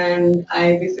 And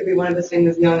I basically wanted the same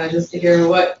as Yana, just to hear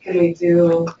what can we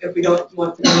do if we don't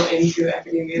want to go into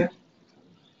academia.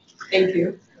 Thank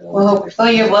you. Well,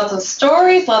 hopefully you have lots of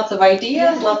stories, lots of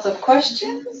ideas, lots of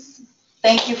questions.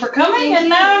 Thank you for coming, and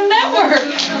now network.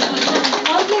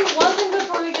 One thing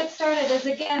before we get started is,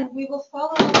 again, we will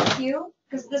follow up with you,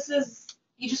 because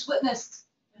you just witnessed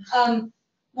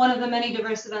one of the many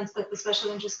diverse events that the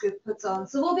Special Interest Group puts on.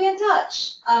 So we'll be in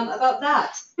touch about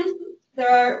that. There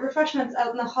are refreshments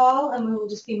out in the hall, and we will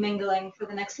just be mingling for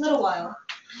the next little while.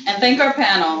 And thank our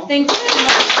panel. Thank you.